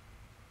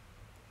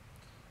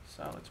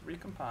 So let's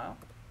recompile.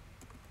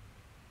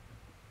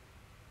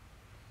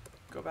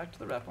 Go back to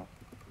the REPL,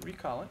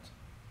 recall it.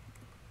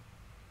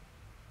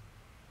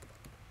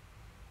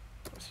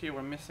 Here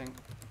we're missing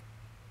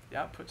the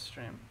output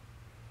stream.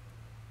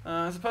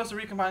 As opposed to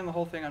recompiling the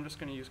whole thing, I'm just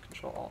going to use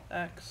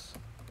Control-Alt-X.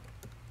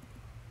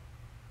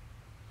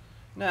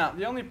 Now,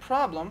 the only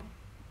problem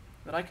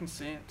that I can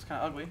see, it's kind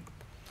of ugly,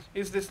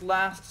 is this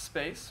last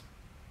space.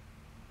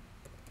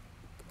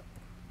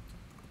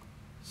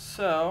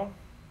 So,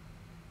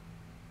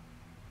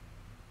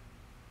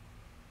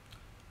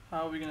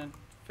 how are we going to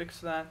fix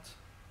that?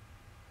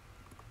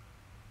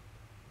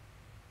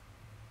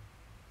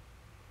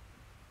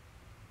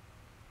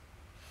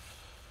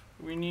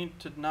 We need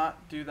to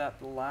not do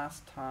that the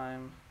last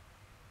time.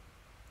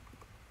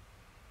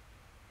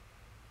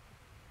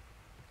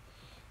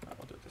 No,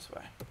 we'll do it this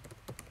way.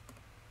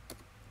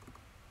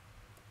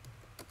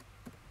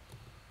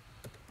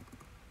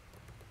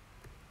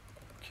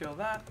 Kill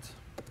that.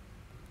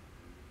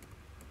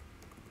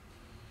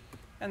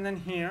 And then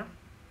here,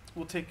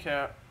 we'll take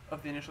care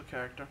of the initial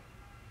character.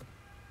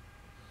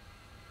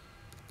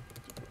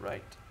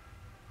 Write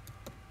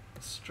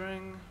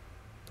string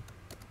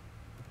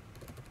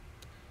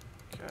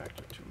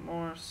character to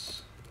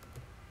Morse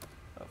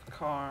of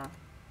car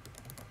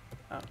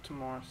out to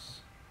Morse,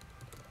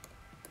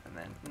 and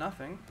then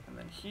nothing, and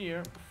then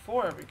here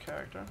before every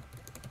character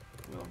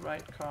we'll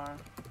write car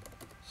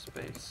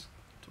space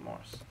to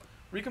Morse.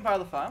 Recompile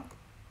the file.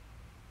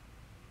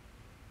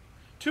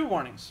 2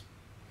 warnings.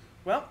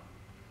 Well,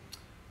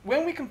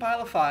 when we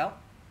compile a file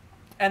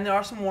and there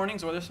are some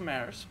warnings or there's some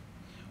errors,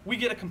 we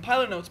get a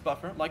compiler notes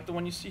buffer like the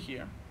one you see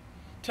here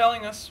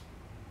telling us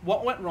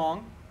what went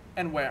wrong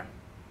and where.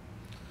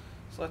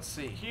 So let's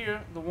see,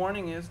 here the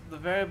warning is the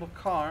variable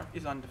car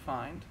is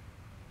undefined.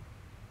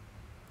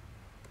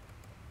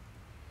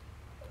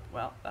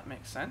 Well, that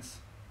makes sense.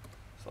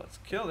 So let's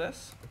kill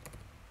this.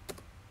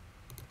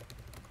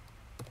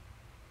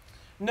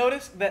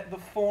 Notice that the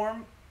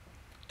form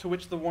to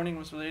which the warning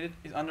was related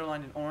is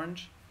underlined in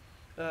orange.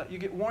 You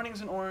get warnings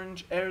in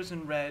orange, errors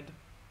in red.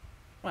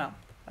 Well,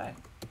 hey,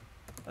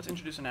 let's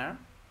introduce an error.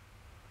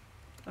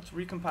 Let's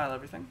recompile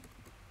everything.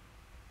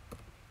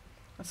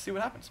 Let's see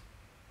what happens.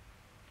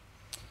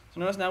 So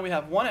notice now we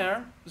have 1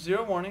 error,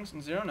 0 warnings,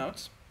 and 0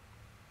 notes.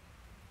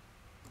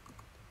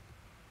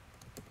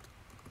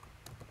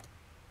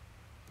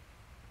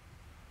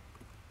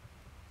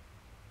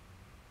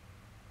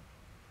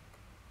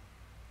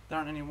 There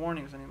aren't any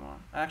warnings anymore.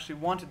 I actually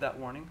wanted that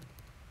warning.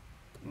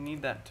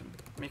 Need that to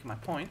make my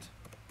point.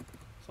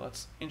 So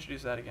let's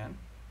introduce that again.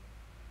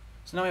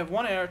 So now we have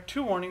 1 error,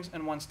 2 warnings,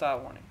 and 1 style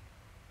warning.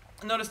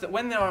 Notice that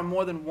when there's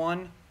more than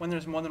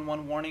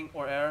one warning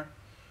or error,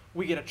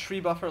 we get a tree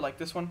buffer like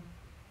this one,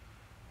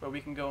 where we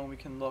can go and we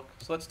can look.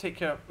 So let's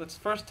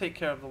first take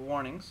care of the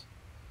warnings.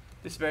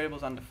 This variable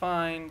is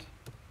undefined.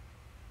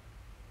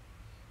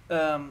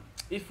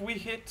 If we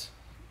hit,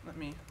 let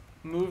me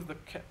move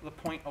the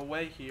point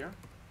away here.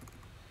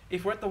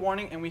 If we're at the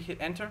warning and we hit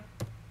enter,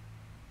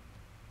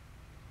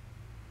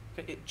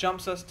 okay, it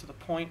jumps us to the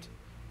point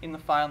in the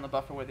file in the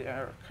buffer where the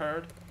error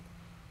occurred.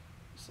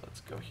 So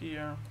let's go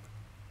here.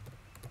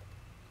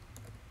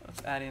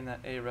 Let's add in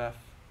that aref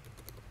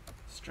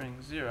string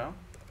 0.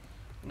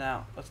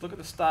 Now, let's look at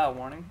the style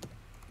warning.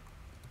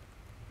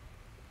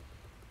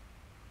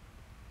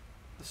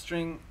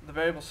 The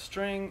variable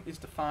string is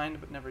defined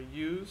but never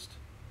used.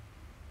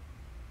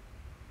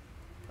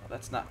 Well,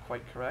 that's not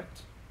quite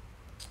correct.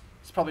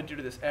 It's probably due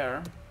to this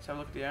error. Let's have a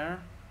look at the error.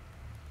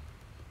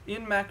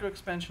 In macro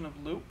expansion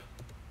of loop.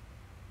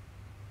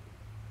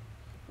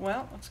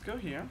 Well, let's go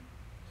here.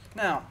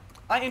 Now,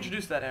 I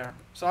introduced that error,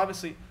 so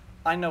obviously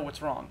I know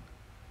what's wrong.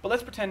 But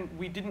let's pretend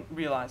we didn't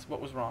realize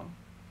what was wrong.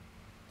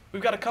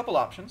 We've got a couple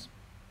options.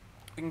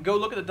 We can go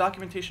look at the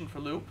documentation for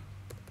loop.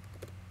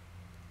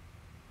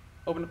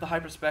 Open up the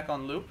hyperspec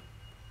on loop.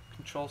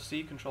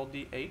 Control-C,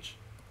 Control-D-H.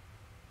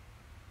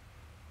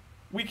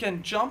 We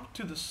can jump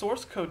to the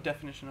source code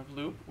definition of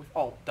loop with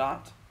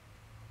Alt-Dot.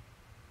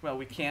 Well,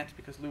 we can't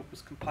because loop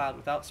was compiled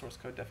without source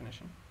code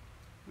definition.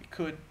 We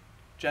could,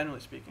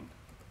 generally speaking.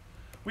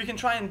 We can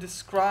try and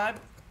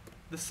describe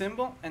the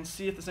symbol and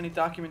see if there's any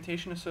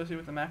documentation associated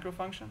with the macro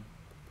function.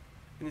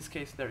 In this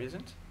case, there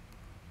isn't.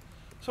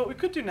 So what we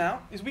could do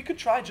now is we could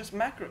try just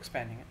macro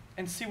expanding it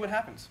and see what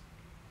happens.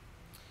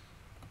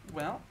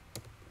 Well,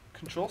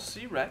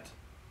 Control-C ret,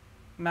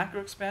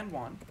 macro expand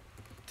 1,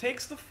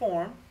 takes the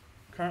form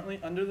currently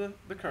under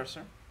the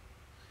cursor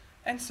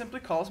and simply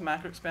calls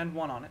macro expand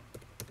 1 on it.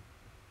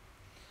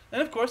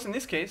 And of course, in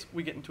this case,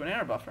 we get into an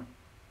error buffer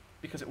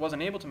because it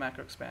wasn't able to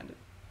macro expand it.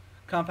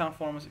 Compound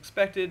form was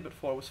expected, but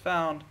 4 was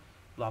found,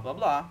 blah, blah,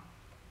 blah.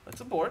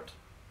 Let's abort.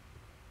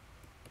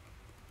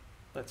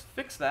 Let's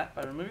fix that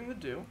by removing the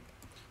do.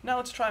 Now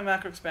let's try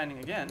macro expanding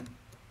again.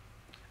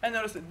 And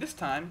notice that this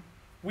time,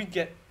 we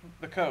get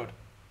the code.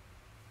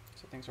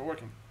 So things are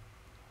working.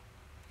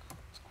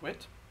 Let's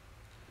quit.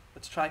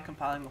 Let's try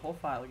compiling the whole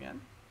file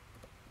again.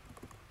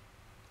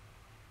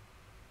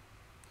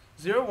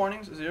 0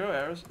 warnings, 0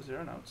 errors,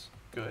 0 notes.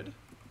 Good.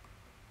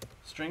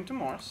 String to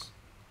Morse.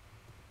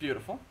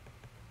 Beautiful.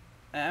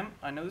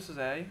 I know this is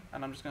A,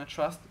 and I'm just going to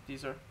trust that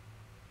these are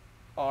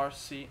R,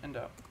 C, and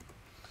O.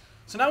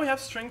 So now we have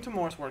string to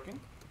Morse working.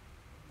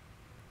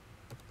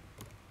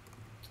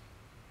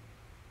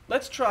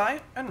 Let's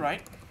try and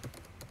write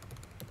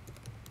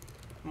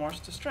Morse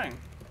to string.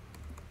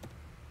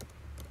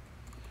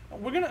 Now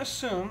we're going to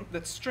assume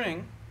that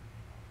string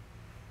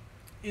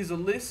is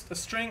a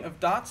string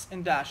of dots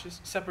and dashes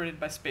separated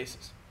by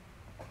spaces.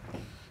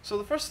 So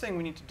the first thing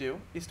we need to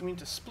do is we need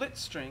to split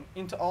string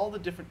into all the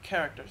different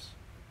characters.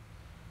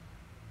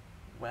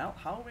 Well,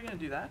 how are we going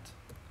to do that?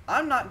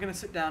 I'm not going to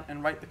sit down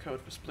and write the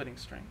code for splitting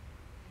string.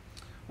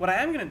 What I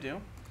am going to do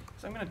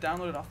is I'm going to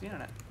download it off the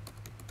internet.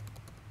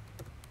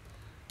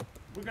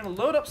 We're going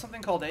to load up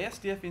something called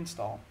ASDF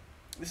install.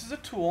 This is a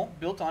tool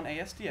built on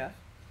ASDF,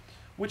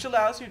 which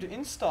allows you to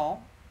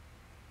install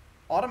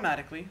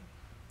automatically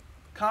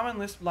Common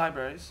Lisp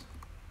libraries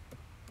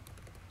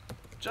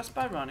just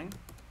by running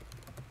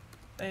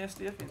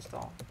ASDF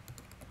install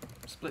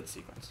split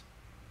sequence.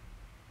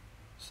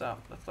 So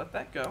let's let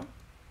that go.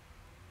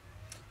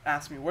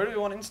 Ask me, where do we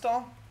want to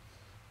install?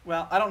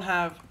 Well, I don't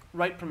have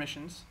write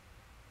permissions.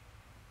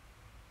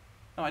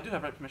 Oh, I do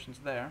have write permissions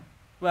there.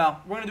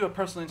 Well, we're going to do a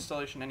personal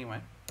installation anyway.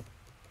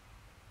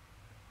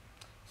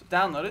 So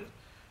download it.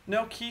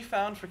 No key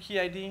found for key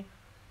ID.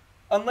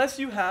 Unless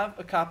you have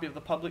a copy of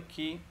the public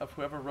key of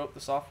whoever wrote the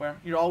software,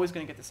 you're always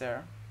going to get this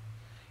error.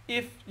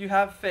 If you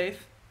have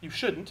faith, you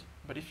shouldn't,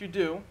 but if you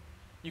do,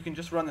 you can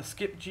just run the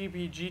skip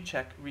gbg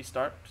check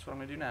restart, which is what I'm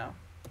going to do now,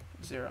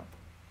 0.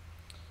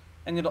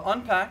 And it'll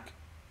unpack,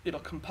 it'll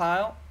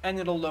compile, and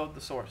it'll load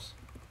the source.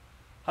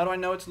 How do I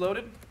know it's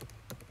loaded?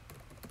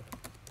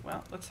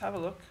 Well, let's have a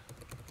look,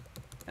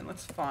 and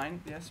let's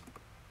find,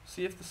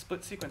 see if the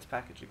split sequence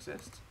package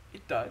exists.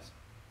 It does.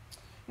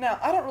 Now,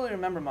 I don't really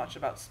remember much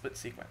about split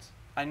sequence.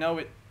 I know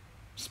it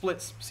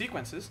splits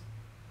sequences,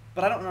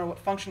 but I don't remember what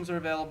functions are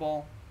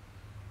available.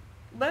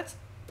 Let's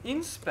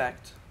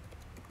inspect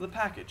the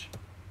package.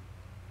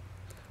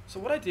 So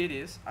what I did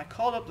is, I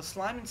called up the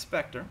Slime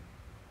inspector,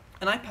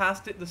 and I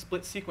passed it the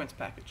split sequence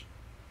package.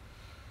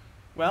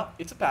 Well,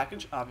 it's a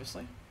package,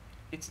 obviously.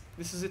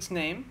 This is its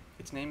name.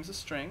 Its name is a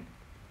string.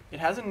 It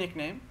has a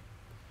nickname.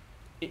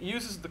 It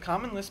uses the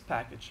Common Lisp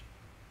package.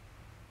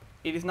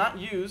 It is not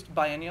used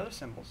by any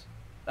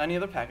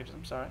other packages,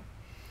 I'm sorry.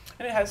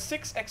 And it has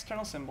 6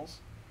 external symbols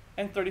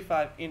and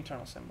 35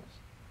 internal symbols.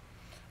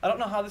 I don't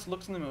know how this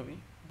looks in the movie,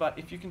 but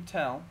if you can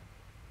tell,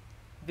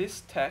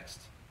 this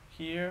text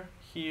here,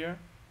 here,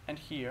 and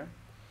here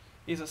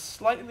is a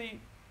slightly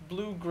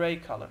blue-gray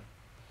color.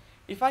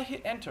 If I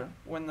hit enter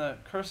when the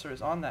cursor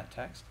is on that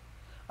text,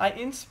 I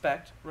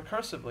inspect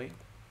recursively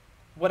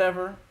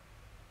whatever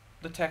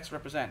the text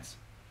represents.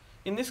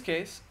 In this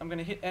case, I'm going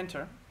to hit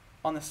enter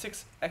on the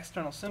 6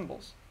 external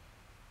symbols,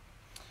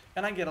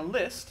 and I get a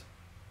list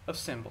of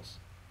symbols.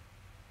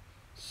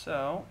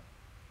 So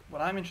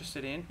what I'm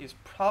interested in is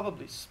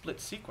probably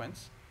split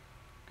sequence.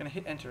 I'm going to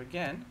hit enter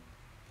again.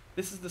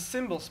 This is the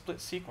symbol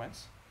split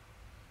sequence.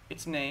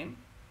 Its name.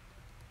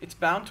 It's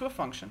bound to a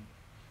function.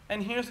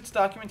 And here's its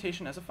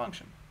documentation as a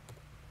function.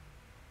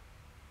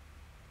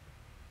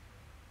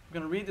 I'm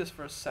going to read this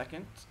for a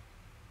second.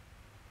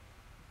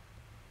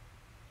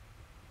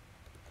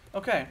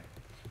 Okay,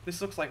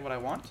 this looks like what I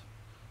want.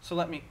 So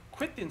let me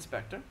quit the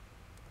inspector,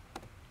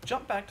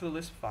 jump back to the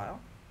Lisp file,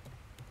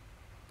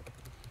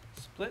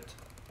 split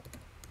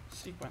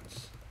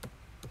sequence,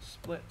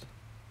 split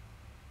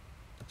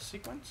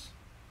sequence.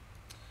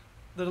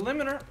 The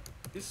delimiter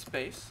is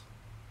space.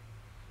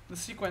 The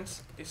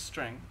sequence is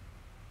string.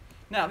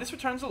 Now, this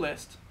returns a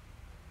list.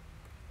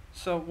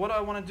 So what do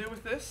I want to do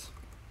with this?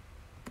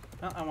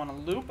 Well, I want to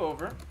loop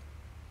over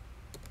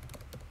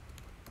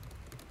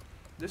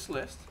this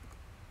list.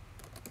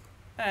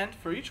 And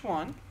for each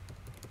one,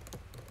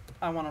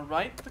 I want to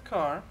write the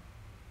car.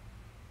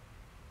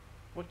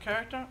 What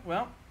character?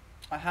 Well,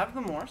 I have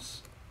the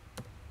Morse.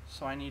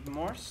 So I need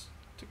Morse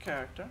to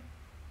character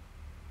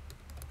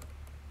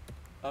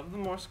of the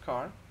Morse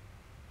car.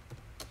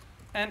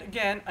 And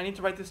again, I need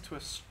to write this to a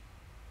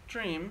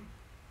stream.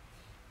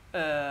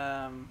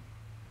 We're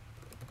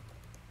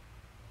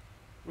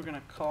going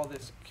to call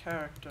this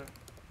character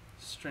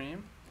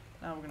stream.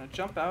 Now we're going to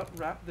jump out,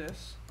 wrap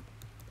this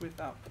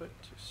with output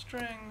to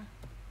string.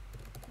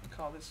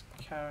 Call this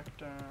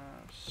character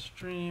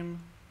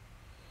stream.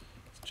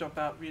 Let's jump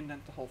out,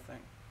 reindent the whole thing.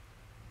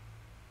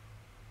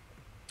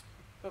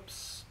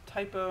 Oops,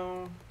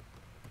 typo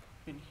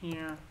in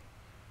here.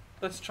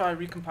 Let's try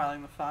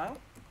recompiling the file.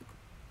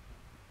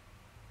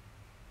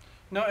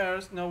 No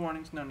errors, no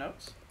warnings, no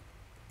notes.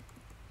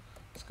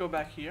 Let's go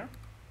back here.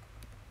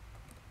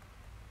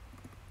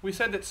 We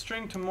said that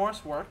string to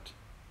Morse worked,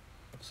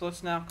 so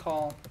let's now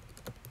call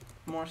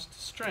Morse to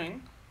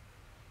string.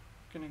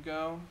 I'm going to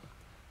go,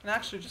 and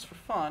actually just for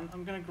fun,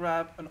 I'm going to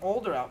grab an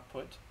older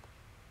output,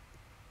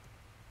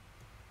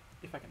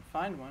 if I can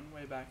find one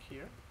way back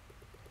here.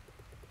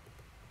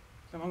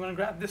 So I'm going to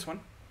grab this one,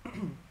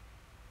 and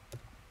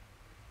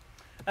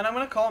I'm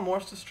going to call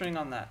Morse to string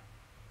on that.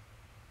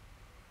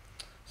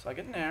 So I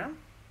get an error.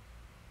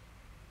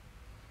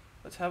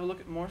 Let's have a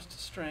look at Morse to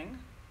string.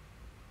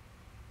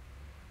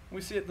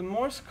 We see that the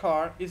Morse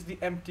car is the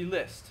empty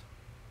list.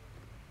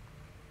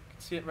 You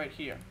can see it right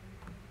here.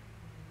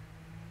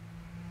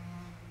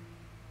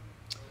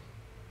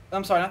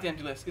 I'm sorry, not the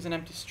empty list. It's an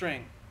empty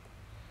string.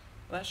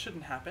 Well, that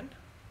shouldn't happen.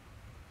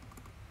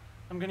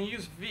 I'm going to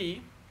use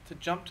V to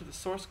jump to the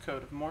source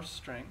code of Morse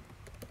string.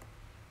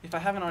 If I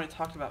haven't already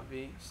talked about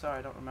V, sorry,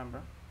 I don't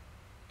remember.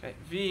 Okay,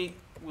 V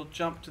will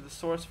jump to the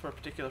source for a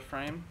particular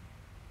frame.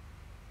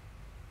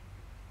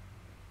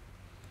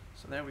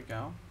 So there we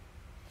go.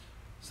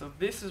 So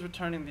this is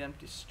returning the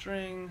empty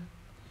string.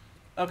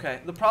 Okay,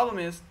 the problem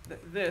is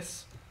that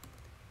this,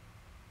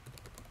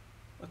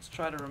 let's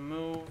try to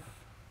remove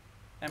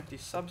empty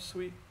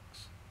subsuites.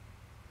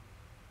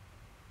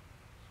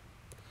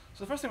 So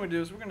the first thing we do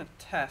is we're going to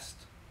test,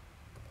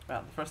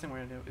 well, the first thing we're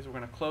going to do is we're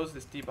going to close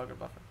this debugger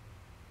buffer.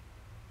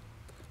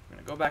 We're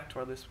going to go back to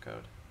our Lisp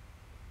code.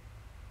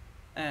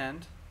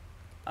 And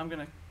I'm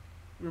going to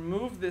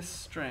remove this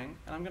string,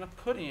 and I'm going to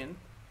put in,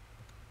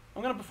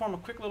 I'm going to perform a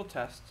quick little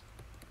test.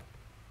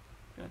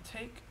 I'm going to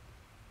take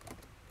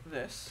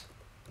this,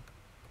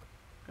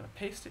 I'm going to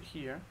paste it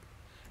here,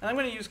 and I'm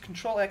going to use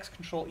Control-X,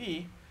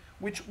 Control-E,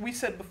 which we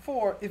said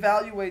before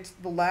evaluates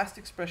the last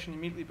expression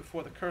immediately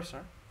before the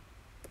cursor.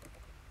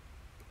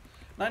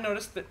 And I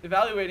noticed that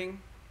evaluating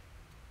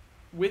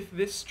with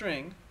this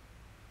string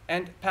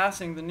and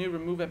passing the new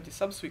remove empty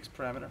subsuites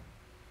parameter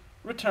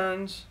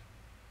returns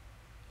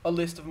a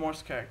list of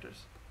Morse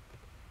characters.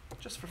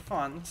 Just for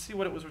fun, let's see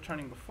what it was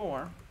returning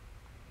before.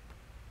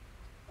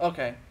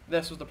 Okay,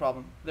 this was the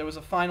problem. There was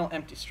a final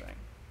empty string.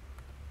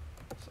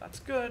 So that's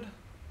good.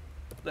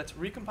 Let's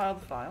recompile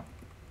the file.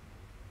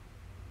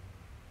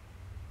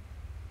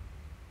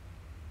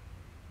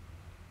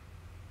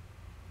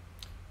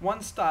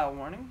 One style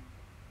warning.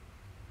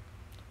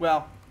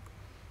 Well,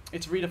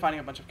 it's redefining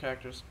a bunch of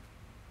characters.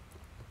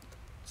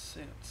 Let's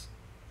see.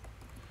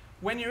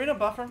 When you're in a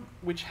buffer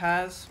which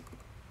has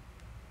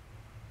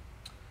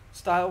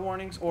style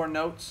warnings or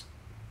notes,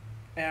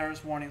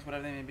 errors, warnings,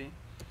 whatever they may be,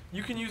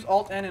 you can use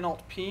Alt-N and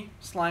Alt-P,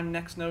 slime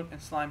next note and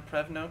slime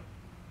prev note,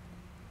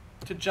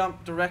 to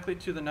jump directly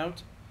to the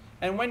note.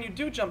 And when you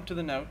do jump to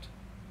the note,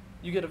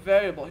 you get a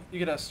variable, you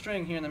get a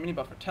string here in the mini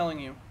buffer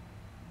telling you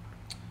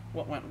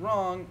what went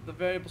wrong. The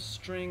variable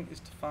string is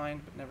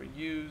defined but never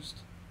used.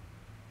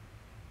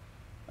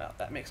 Well,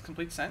 that makes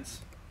complete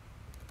sense.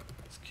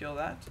 Let's kill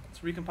that. Let's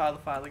recompile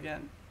the file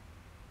again.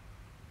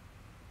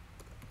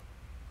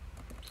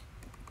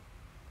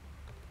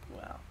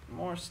 Well,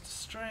 Morse to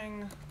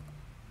string.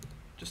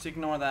 Just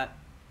ignore that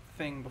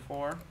thing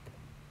before.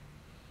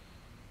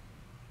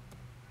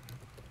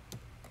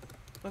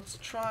 Let's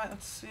try,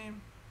 let's see.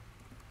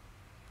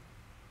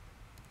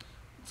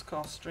 Let's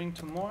call string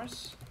to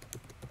Morse.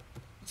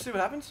 Let's see what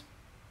happens.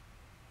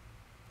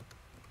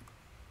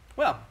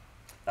 Well,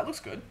 that looks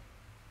good.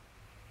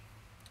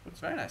 Looks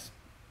very nice.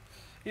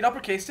 It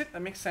uppercased it.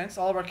 That makes sense.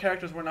 All of our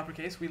characters were in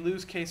uppercase. We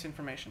lose case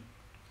information.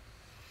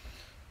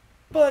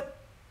 But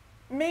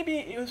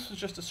maybe this was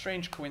just a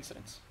strange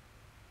coincidence.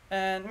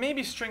 And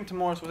maybe string to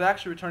Morse was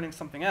actually returning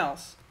something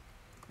else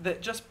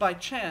that just by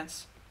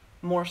chance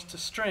Morse to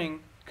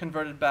string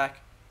converted back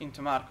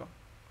into Marco.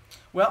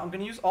 Well, I'm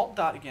going to use Alt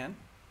Dot again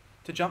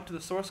to jump to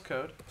the source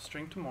code of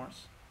string to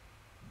Morse.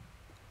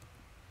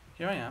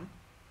 Here I am.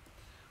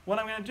 What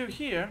I'm going to do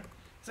here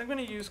is I'm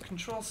going to use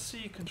Control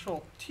C,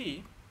 Control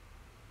T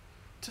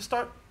to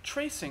start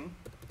tracing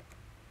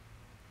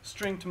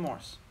string to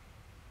Morse.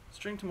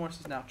 String to Morse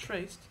is now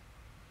traced.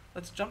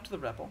 Let's jump to the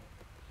REPL.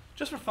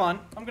 Just for fun,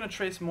 I'm going to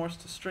trace Morse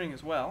to string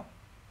as well.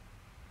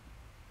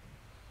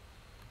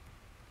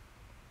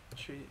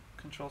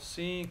 Control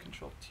C,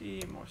 Control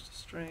T, Morse to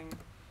string,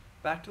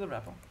 back to the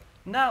REPL.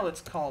 Now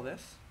let's call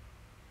this.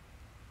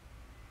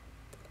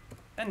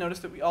 And notice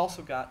that we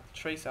also got the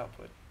trace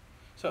output.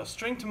 So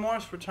string to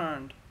Morse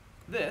returned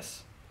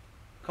this,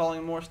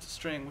 calling Morse to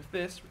string with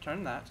this,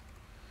 returned that.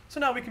 So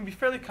now we can be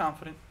fairly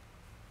confident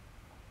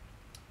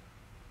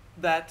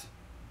that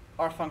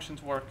our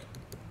functions work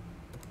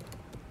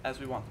as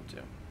we want them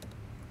to.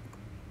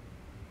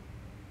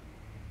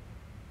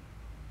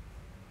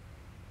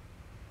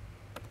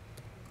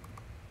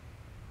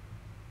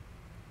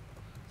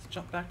 Let's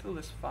jump back to the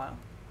list file.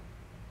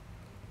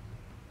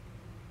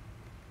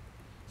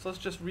 So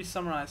let's just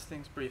re-summarize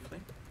things briefly.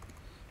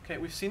 Okay,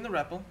 we've seen the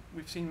REPL.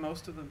 We've seen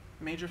most of the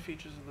major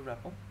features of the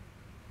REPL.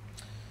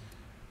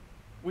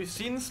 We've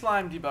seen the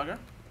Slime debugger.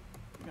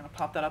 I'm going to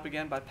pop that up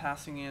again by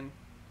passing in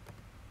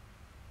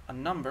a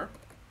number.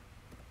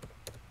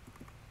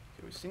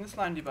 Okay, we've seen the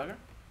Slime debugger,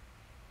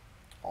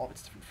 all of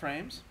its different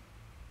frames.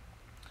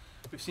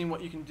 We've seen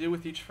what you can do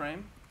with each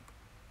frame.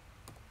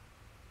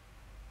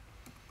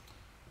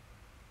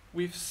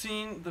 We've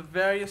seen the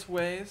various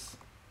ways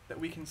that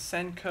we can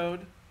send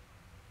code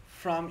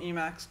from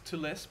Emacs to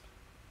Lisp.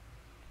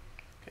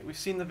 Okay, we've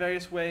seen the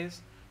various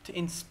ways to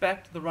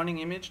inspect the running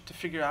image to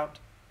figure out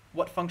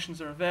what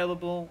functions are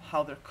available,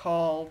 how they're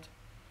called,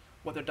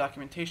 what their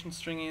documentation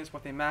string is,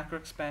 what they macro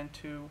expand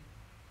to,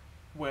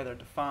 where they're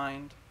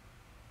defined.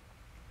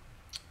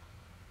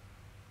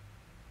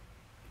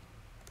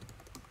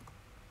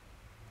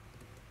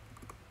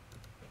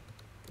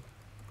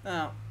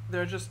 Now,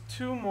 there are just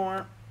two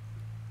more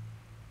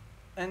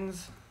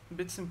ends,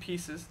 bits and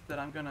pieces that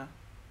I'm gonna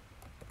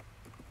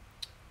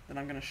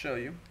show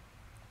you.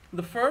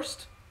 The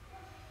first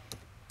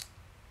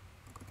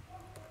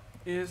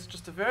is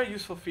just a very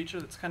useful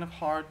feature that's kind of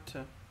hard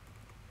to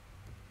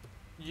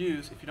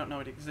use if you don't know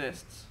it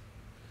exists.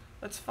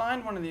 Let's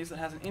find one of these that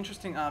has an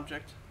interesting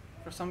object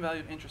for some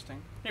value of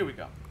interesting. Here we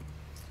go.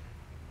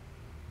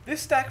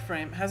 This stack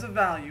frame has a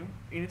value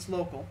in its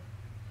local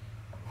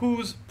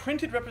whose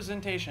printed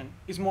representation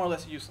is more or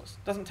less useless.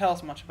 Doesn't tell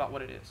us much about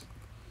what it is.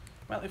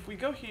 Well, if we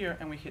go here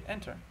and we hit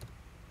enter,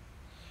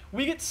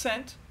 we get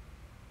sent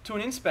to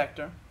an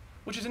inspector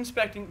which is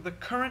inspecting the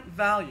current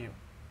value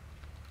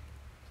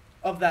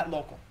of that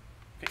local,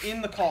 okay,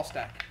 in the call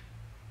stack.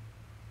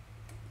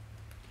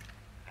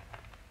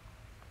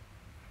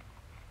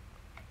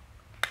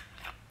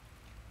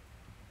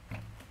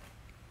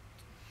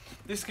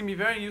 This can be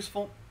very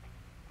useful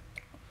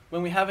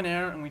when we have an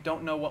error and we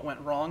don't know what went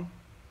wrong,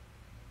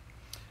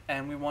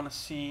 and we want to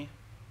see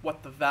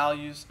what the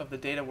values of the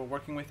data we're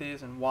working with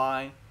is and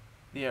why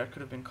the error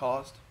could have been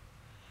caused.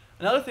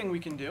 Another thing we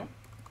can do,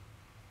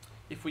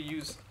 if we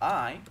use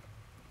I,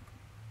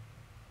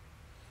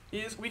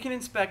 is we can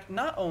inspect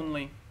not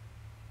only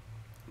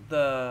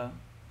the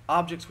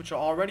objects which are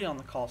already on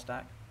the call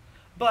stack,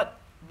 but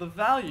the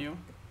value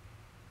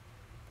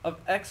of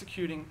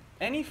executing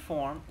any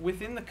form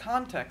within the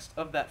context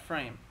of that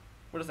frame.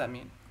 What does that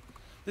mean?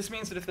 This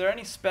means that if there are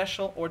any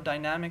special or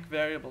dynamic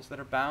variables that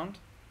are bound,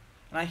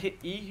 and I hit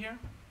E here,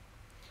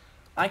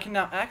 I can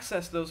now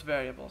access those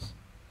variables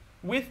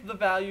with the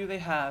value they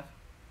have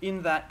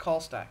in that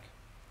call stack.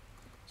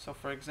 So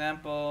for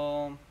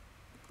example,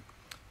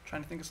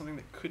 trying to think of something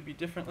that could be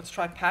different. Let's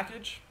try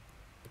package.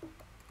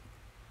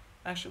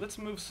 Actually, let's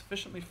move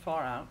sufficiently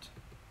far out.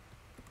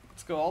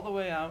 Let's go all the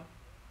way out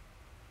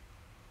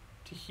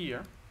to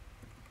here.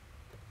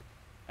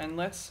 And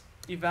let's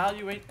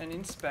evaluate and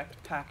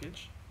inspect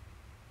package.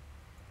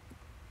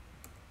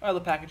 Well,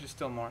 the package is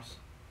still Morse.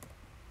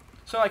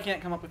 So I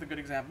can't come up with a good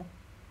example.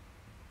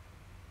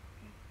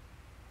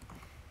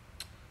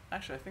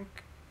 Actually, I think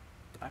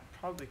I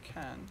probably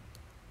can.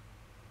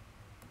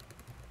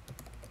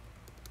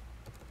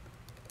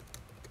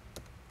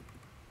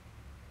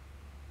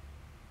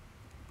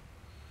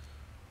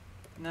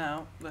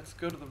 Now, let's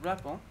go to the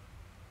REPL.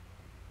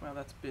 Well,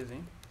 that's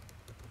busy.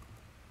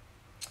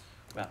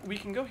 Well, we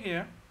can go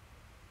here.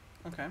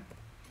 Okay.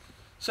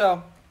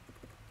 So,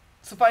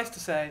 suffice to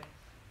say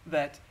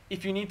that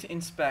if you need to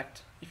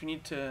inspect, if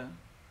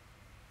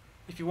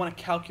you want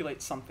to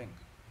calculate something,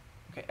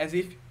 okay, as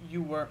if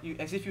you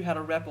had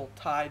a REPL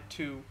tied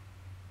to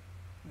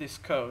this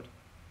code,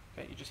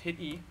 okay, you just hit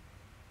E.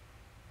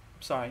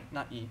 Sorry,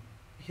 not E. You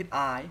hit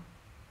I,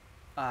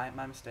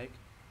 my mistake.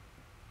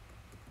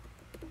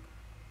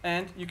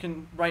 And you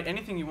can write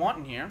anything you want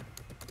in here.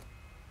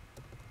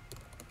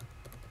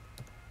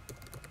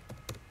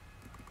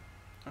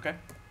 Okay.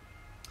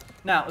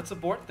 Now, let's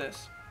abort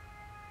this.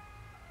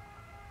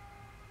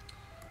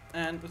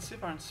 And let's see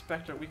if our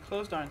inspector, we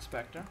closed our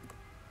inspector.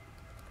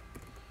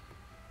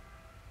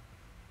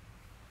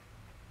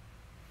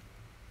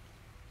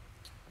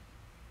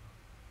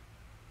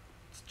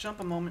 Let's jump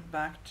a moment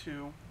back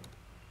to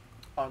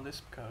our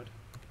Lisp code.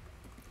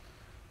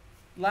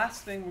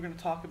 Last thing we're going to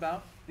talk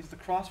about is the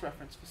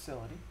cross-reference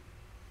facility.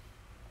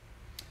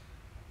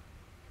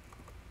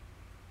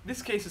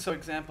 This case is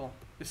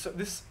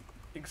this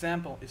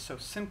example is so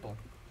simple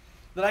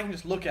that I can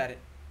just look at it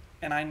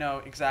and I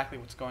know exactly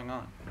what's going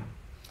on.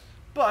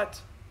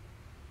 But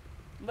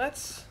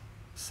let's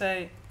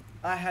say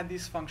I had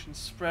these functions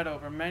spread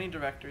over many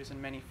directories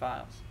and many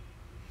files.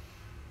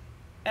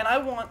 And I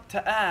want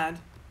to add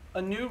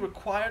a new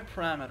required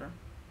parameter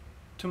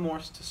to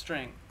Morse to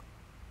string.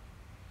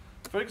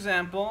 For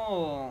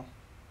example,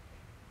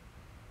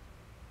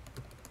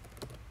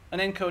 an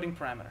encoding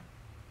parameter.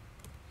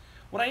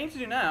 What I need to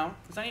do now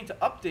is I need to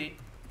update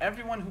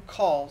everyone who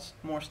calls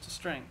Morse to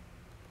string.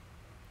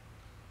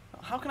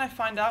 How can I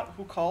find out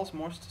who calls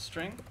Morse to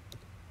string?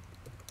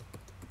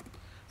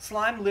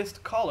 Slime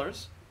list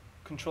callers,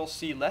 Control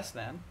C less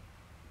than,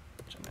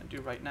 which I'm going to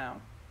do right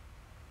now.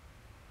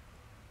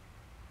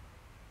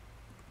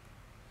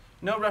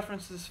 No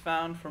references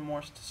found for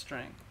Morse to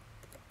string.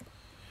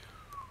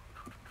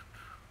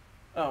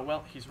 Oh,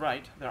 well, he's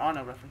right. There are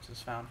no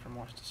references found for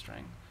Morse to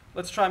string.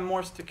 Let's try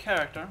Morse to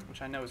character,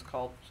 which I know is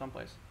called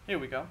someplace. Here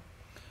we go.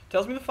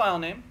 Tells me the file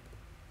name,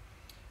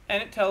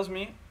 and it tells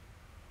me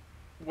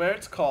where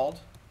it's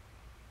called.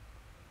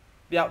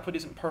 The output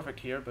isn't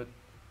perfect here, but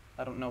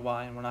I don't know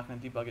why, and we're not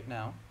going to debug it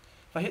now.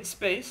 If I hit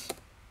space,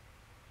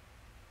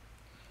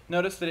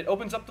 notice that it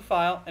opens up the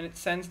file, and it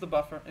sends the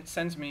buffer. It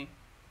sends me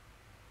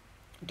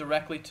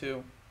directly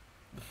to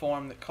the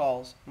form that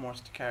calls Morse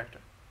to character.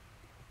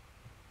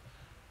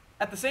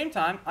 At the same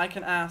time, I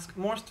can ask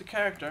Morse to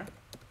character,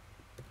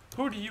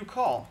 who do you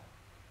call?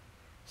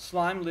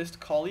 Slime list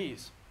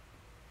callees.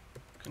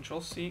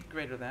 Control C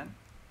greater than.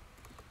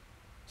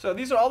 So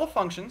these are all the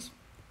functions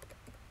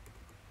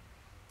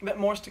that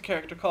Morse to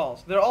character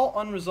calls. They're all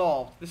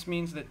unresolved. This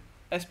means that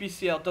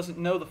SBCL doesn't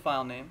know the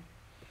file name.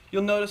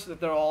 You'll notice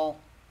that they're all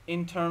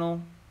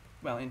internal,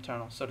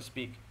 so to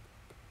speak.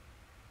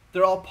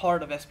 They're all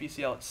part of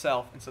SBCL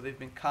itself, and so they've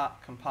been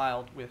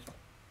compiled with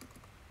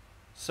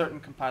certain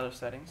compiler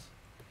settings.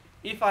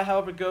 If I,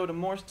 however, go to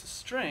Morse to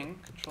string,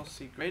 Control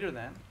C greater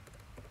than,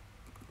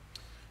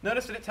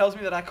 notice that it tells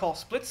me that I call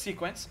split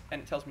sequence,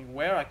 and it tells me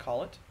where I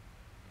call it.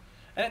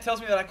 And it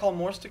tells me that I call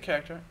Morse to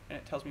character, and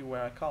it tells me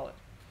where I call it.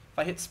 If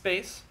I hit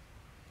space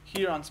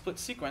here on split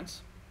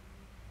sequence,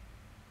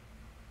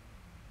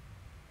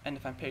 and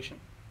if I'm patient,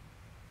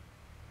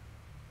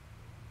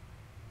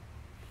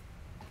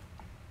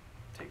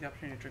 take the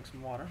opportunity to drink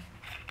some water,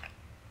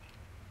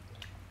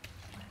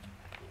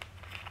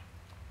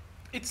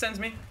 it sends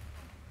me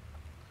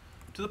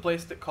to the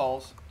place that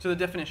calls, to the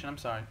definition,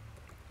 of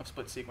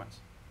split sequence.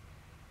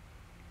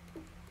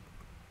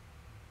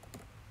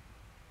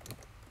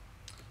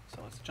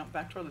 So let's jump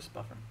back to our list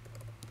buffer.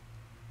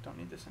 Don't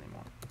need this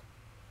anymore.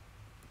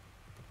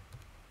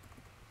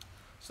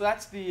 So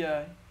that's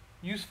the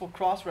useful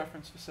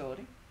cross-reference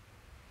facility.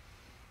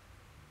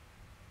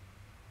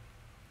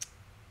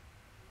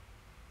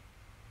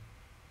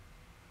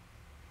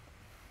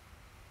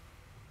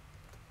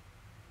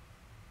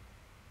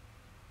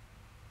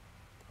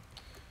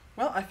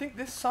 Well, I think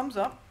this sums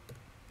up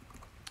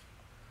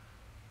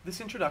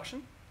this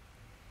introduction.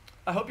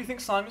 I hope you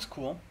think Slime is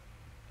cool.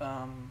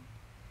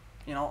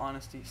 In all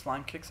honesty,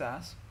 Slime kicks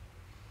ass.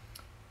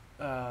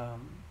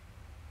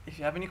 If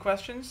you have any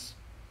questions,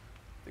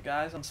 the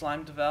guys on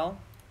Slime Devel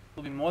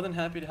will be more than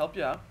happy to help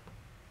you out.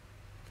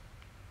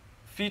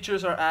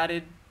 Features are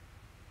added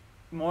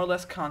more or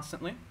less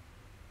constantly.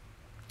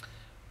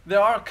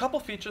 There are a couple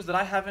features that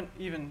I haven't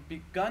even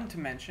begun to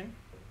mention.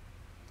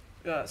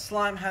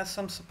 Slime has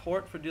some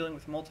support for dealing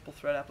with multiple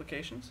thread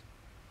applications,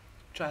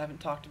 which I haven't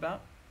talked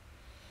about.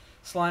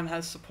 Slime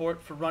has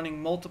support for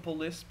running multiple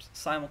Lisps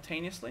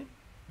simultaneously,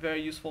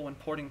 very useful when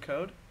porting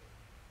code.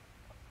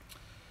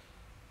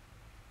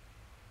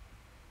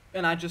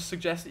 And I just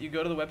suggest that you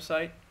go to the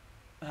website,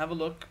 have a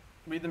look,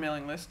 read the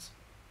mailing lists,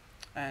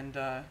 and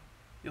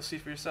you'll see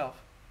for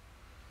yourself.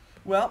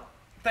 Well,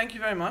 thank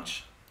you very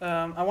much.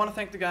 I want to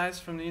thank the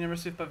guys from the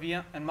University of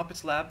Pavia and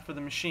Muppets Lab for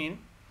the machine.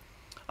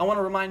 I want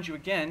to remind you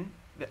again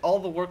that all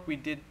the work we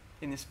did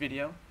in this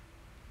video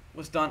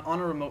was done on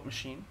a remote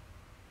machine.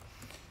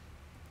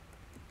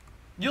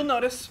 You'll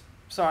notice,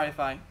 sorry if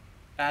I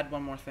add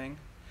one more thing,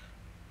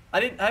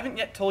 I haven't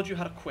yet told you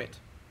how to quit.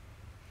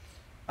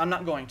 I'm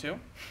not going to.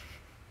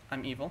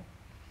 I'm evil.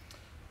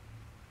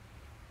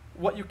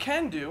 What you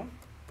can do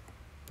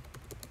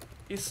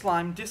is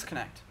Slime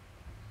disconnect.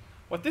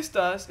 What this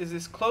does is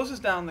this closes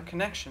down the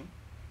connection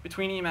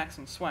between Emacs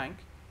and Swank,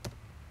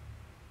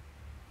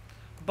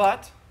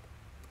 but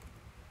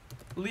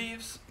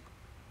leaves,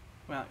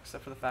 well,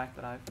 except for the fact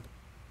that I've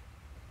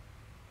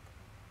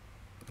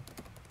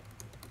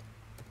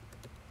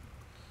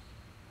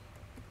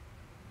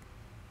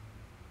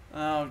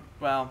Oh,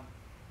 well.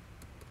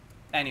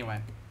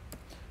 Anyway.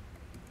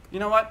 You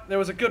know what? There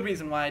was a good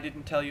reason why I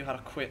didn't tell you how to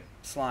quit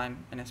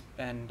Slime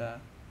and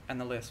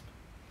the Lisp.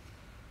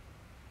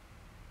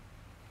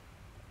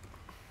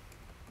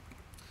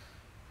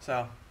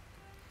 So,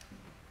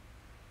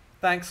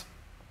 thanks.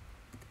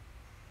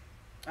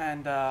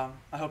 And I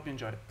hope you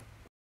enjoyed it.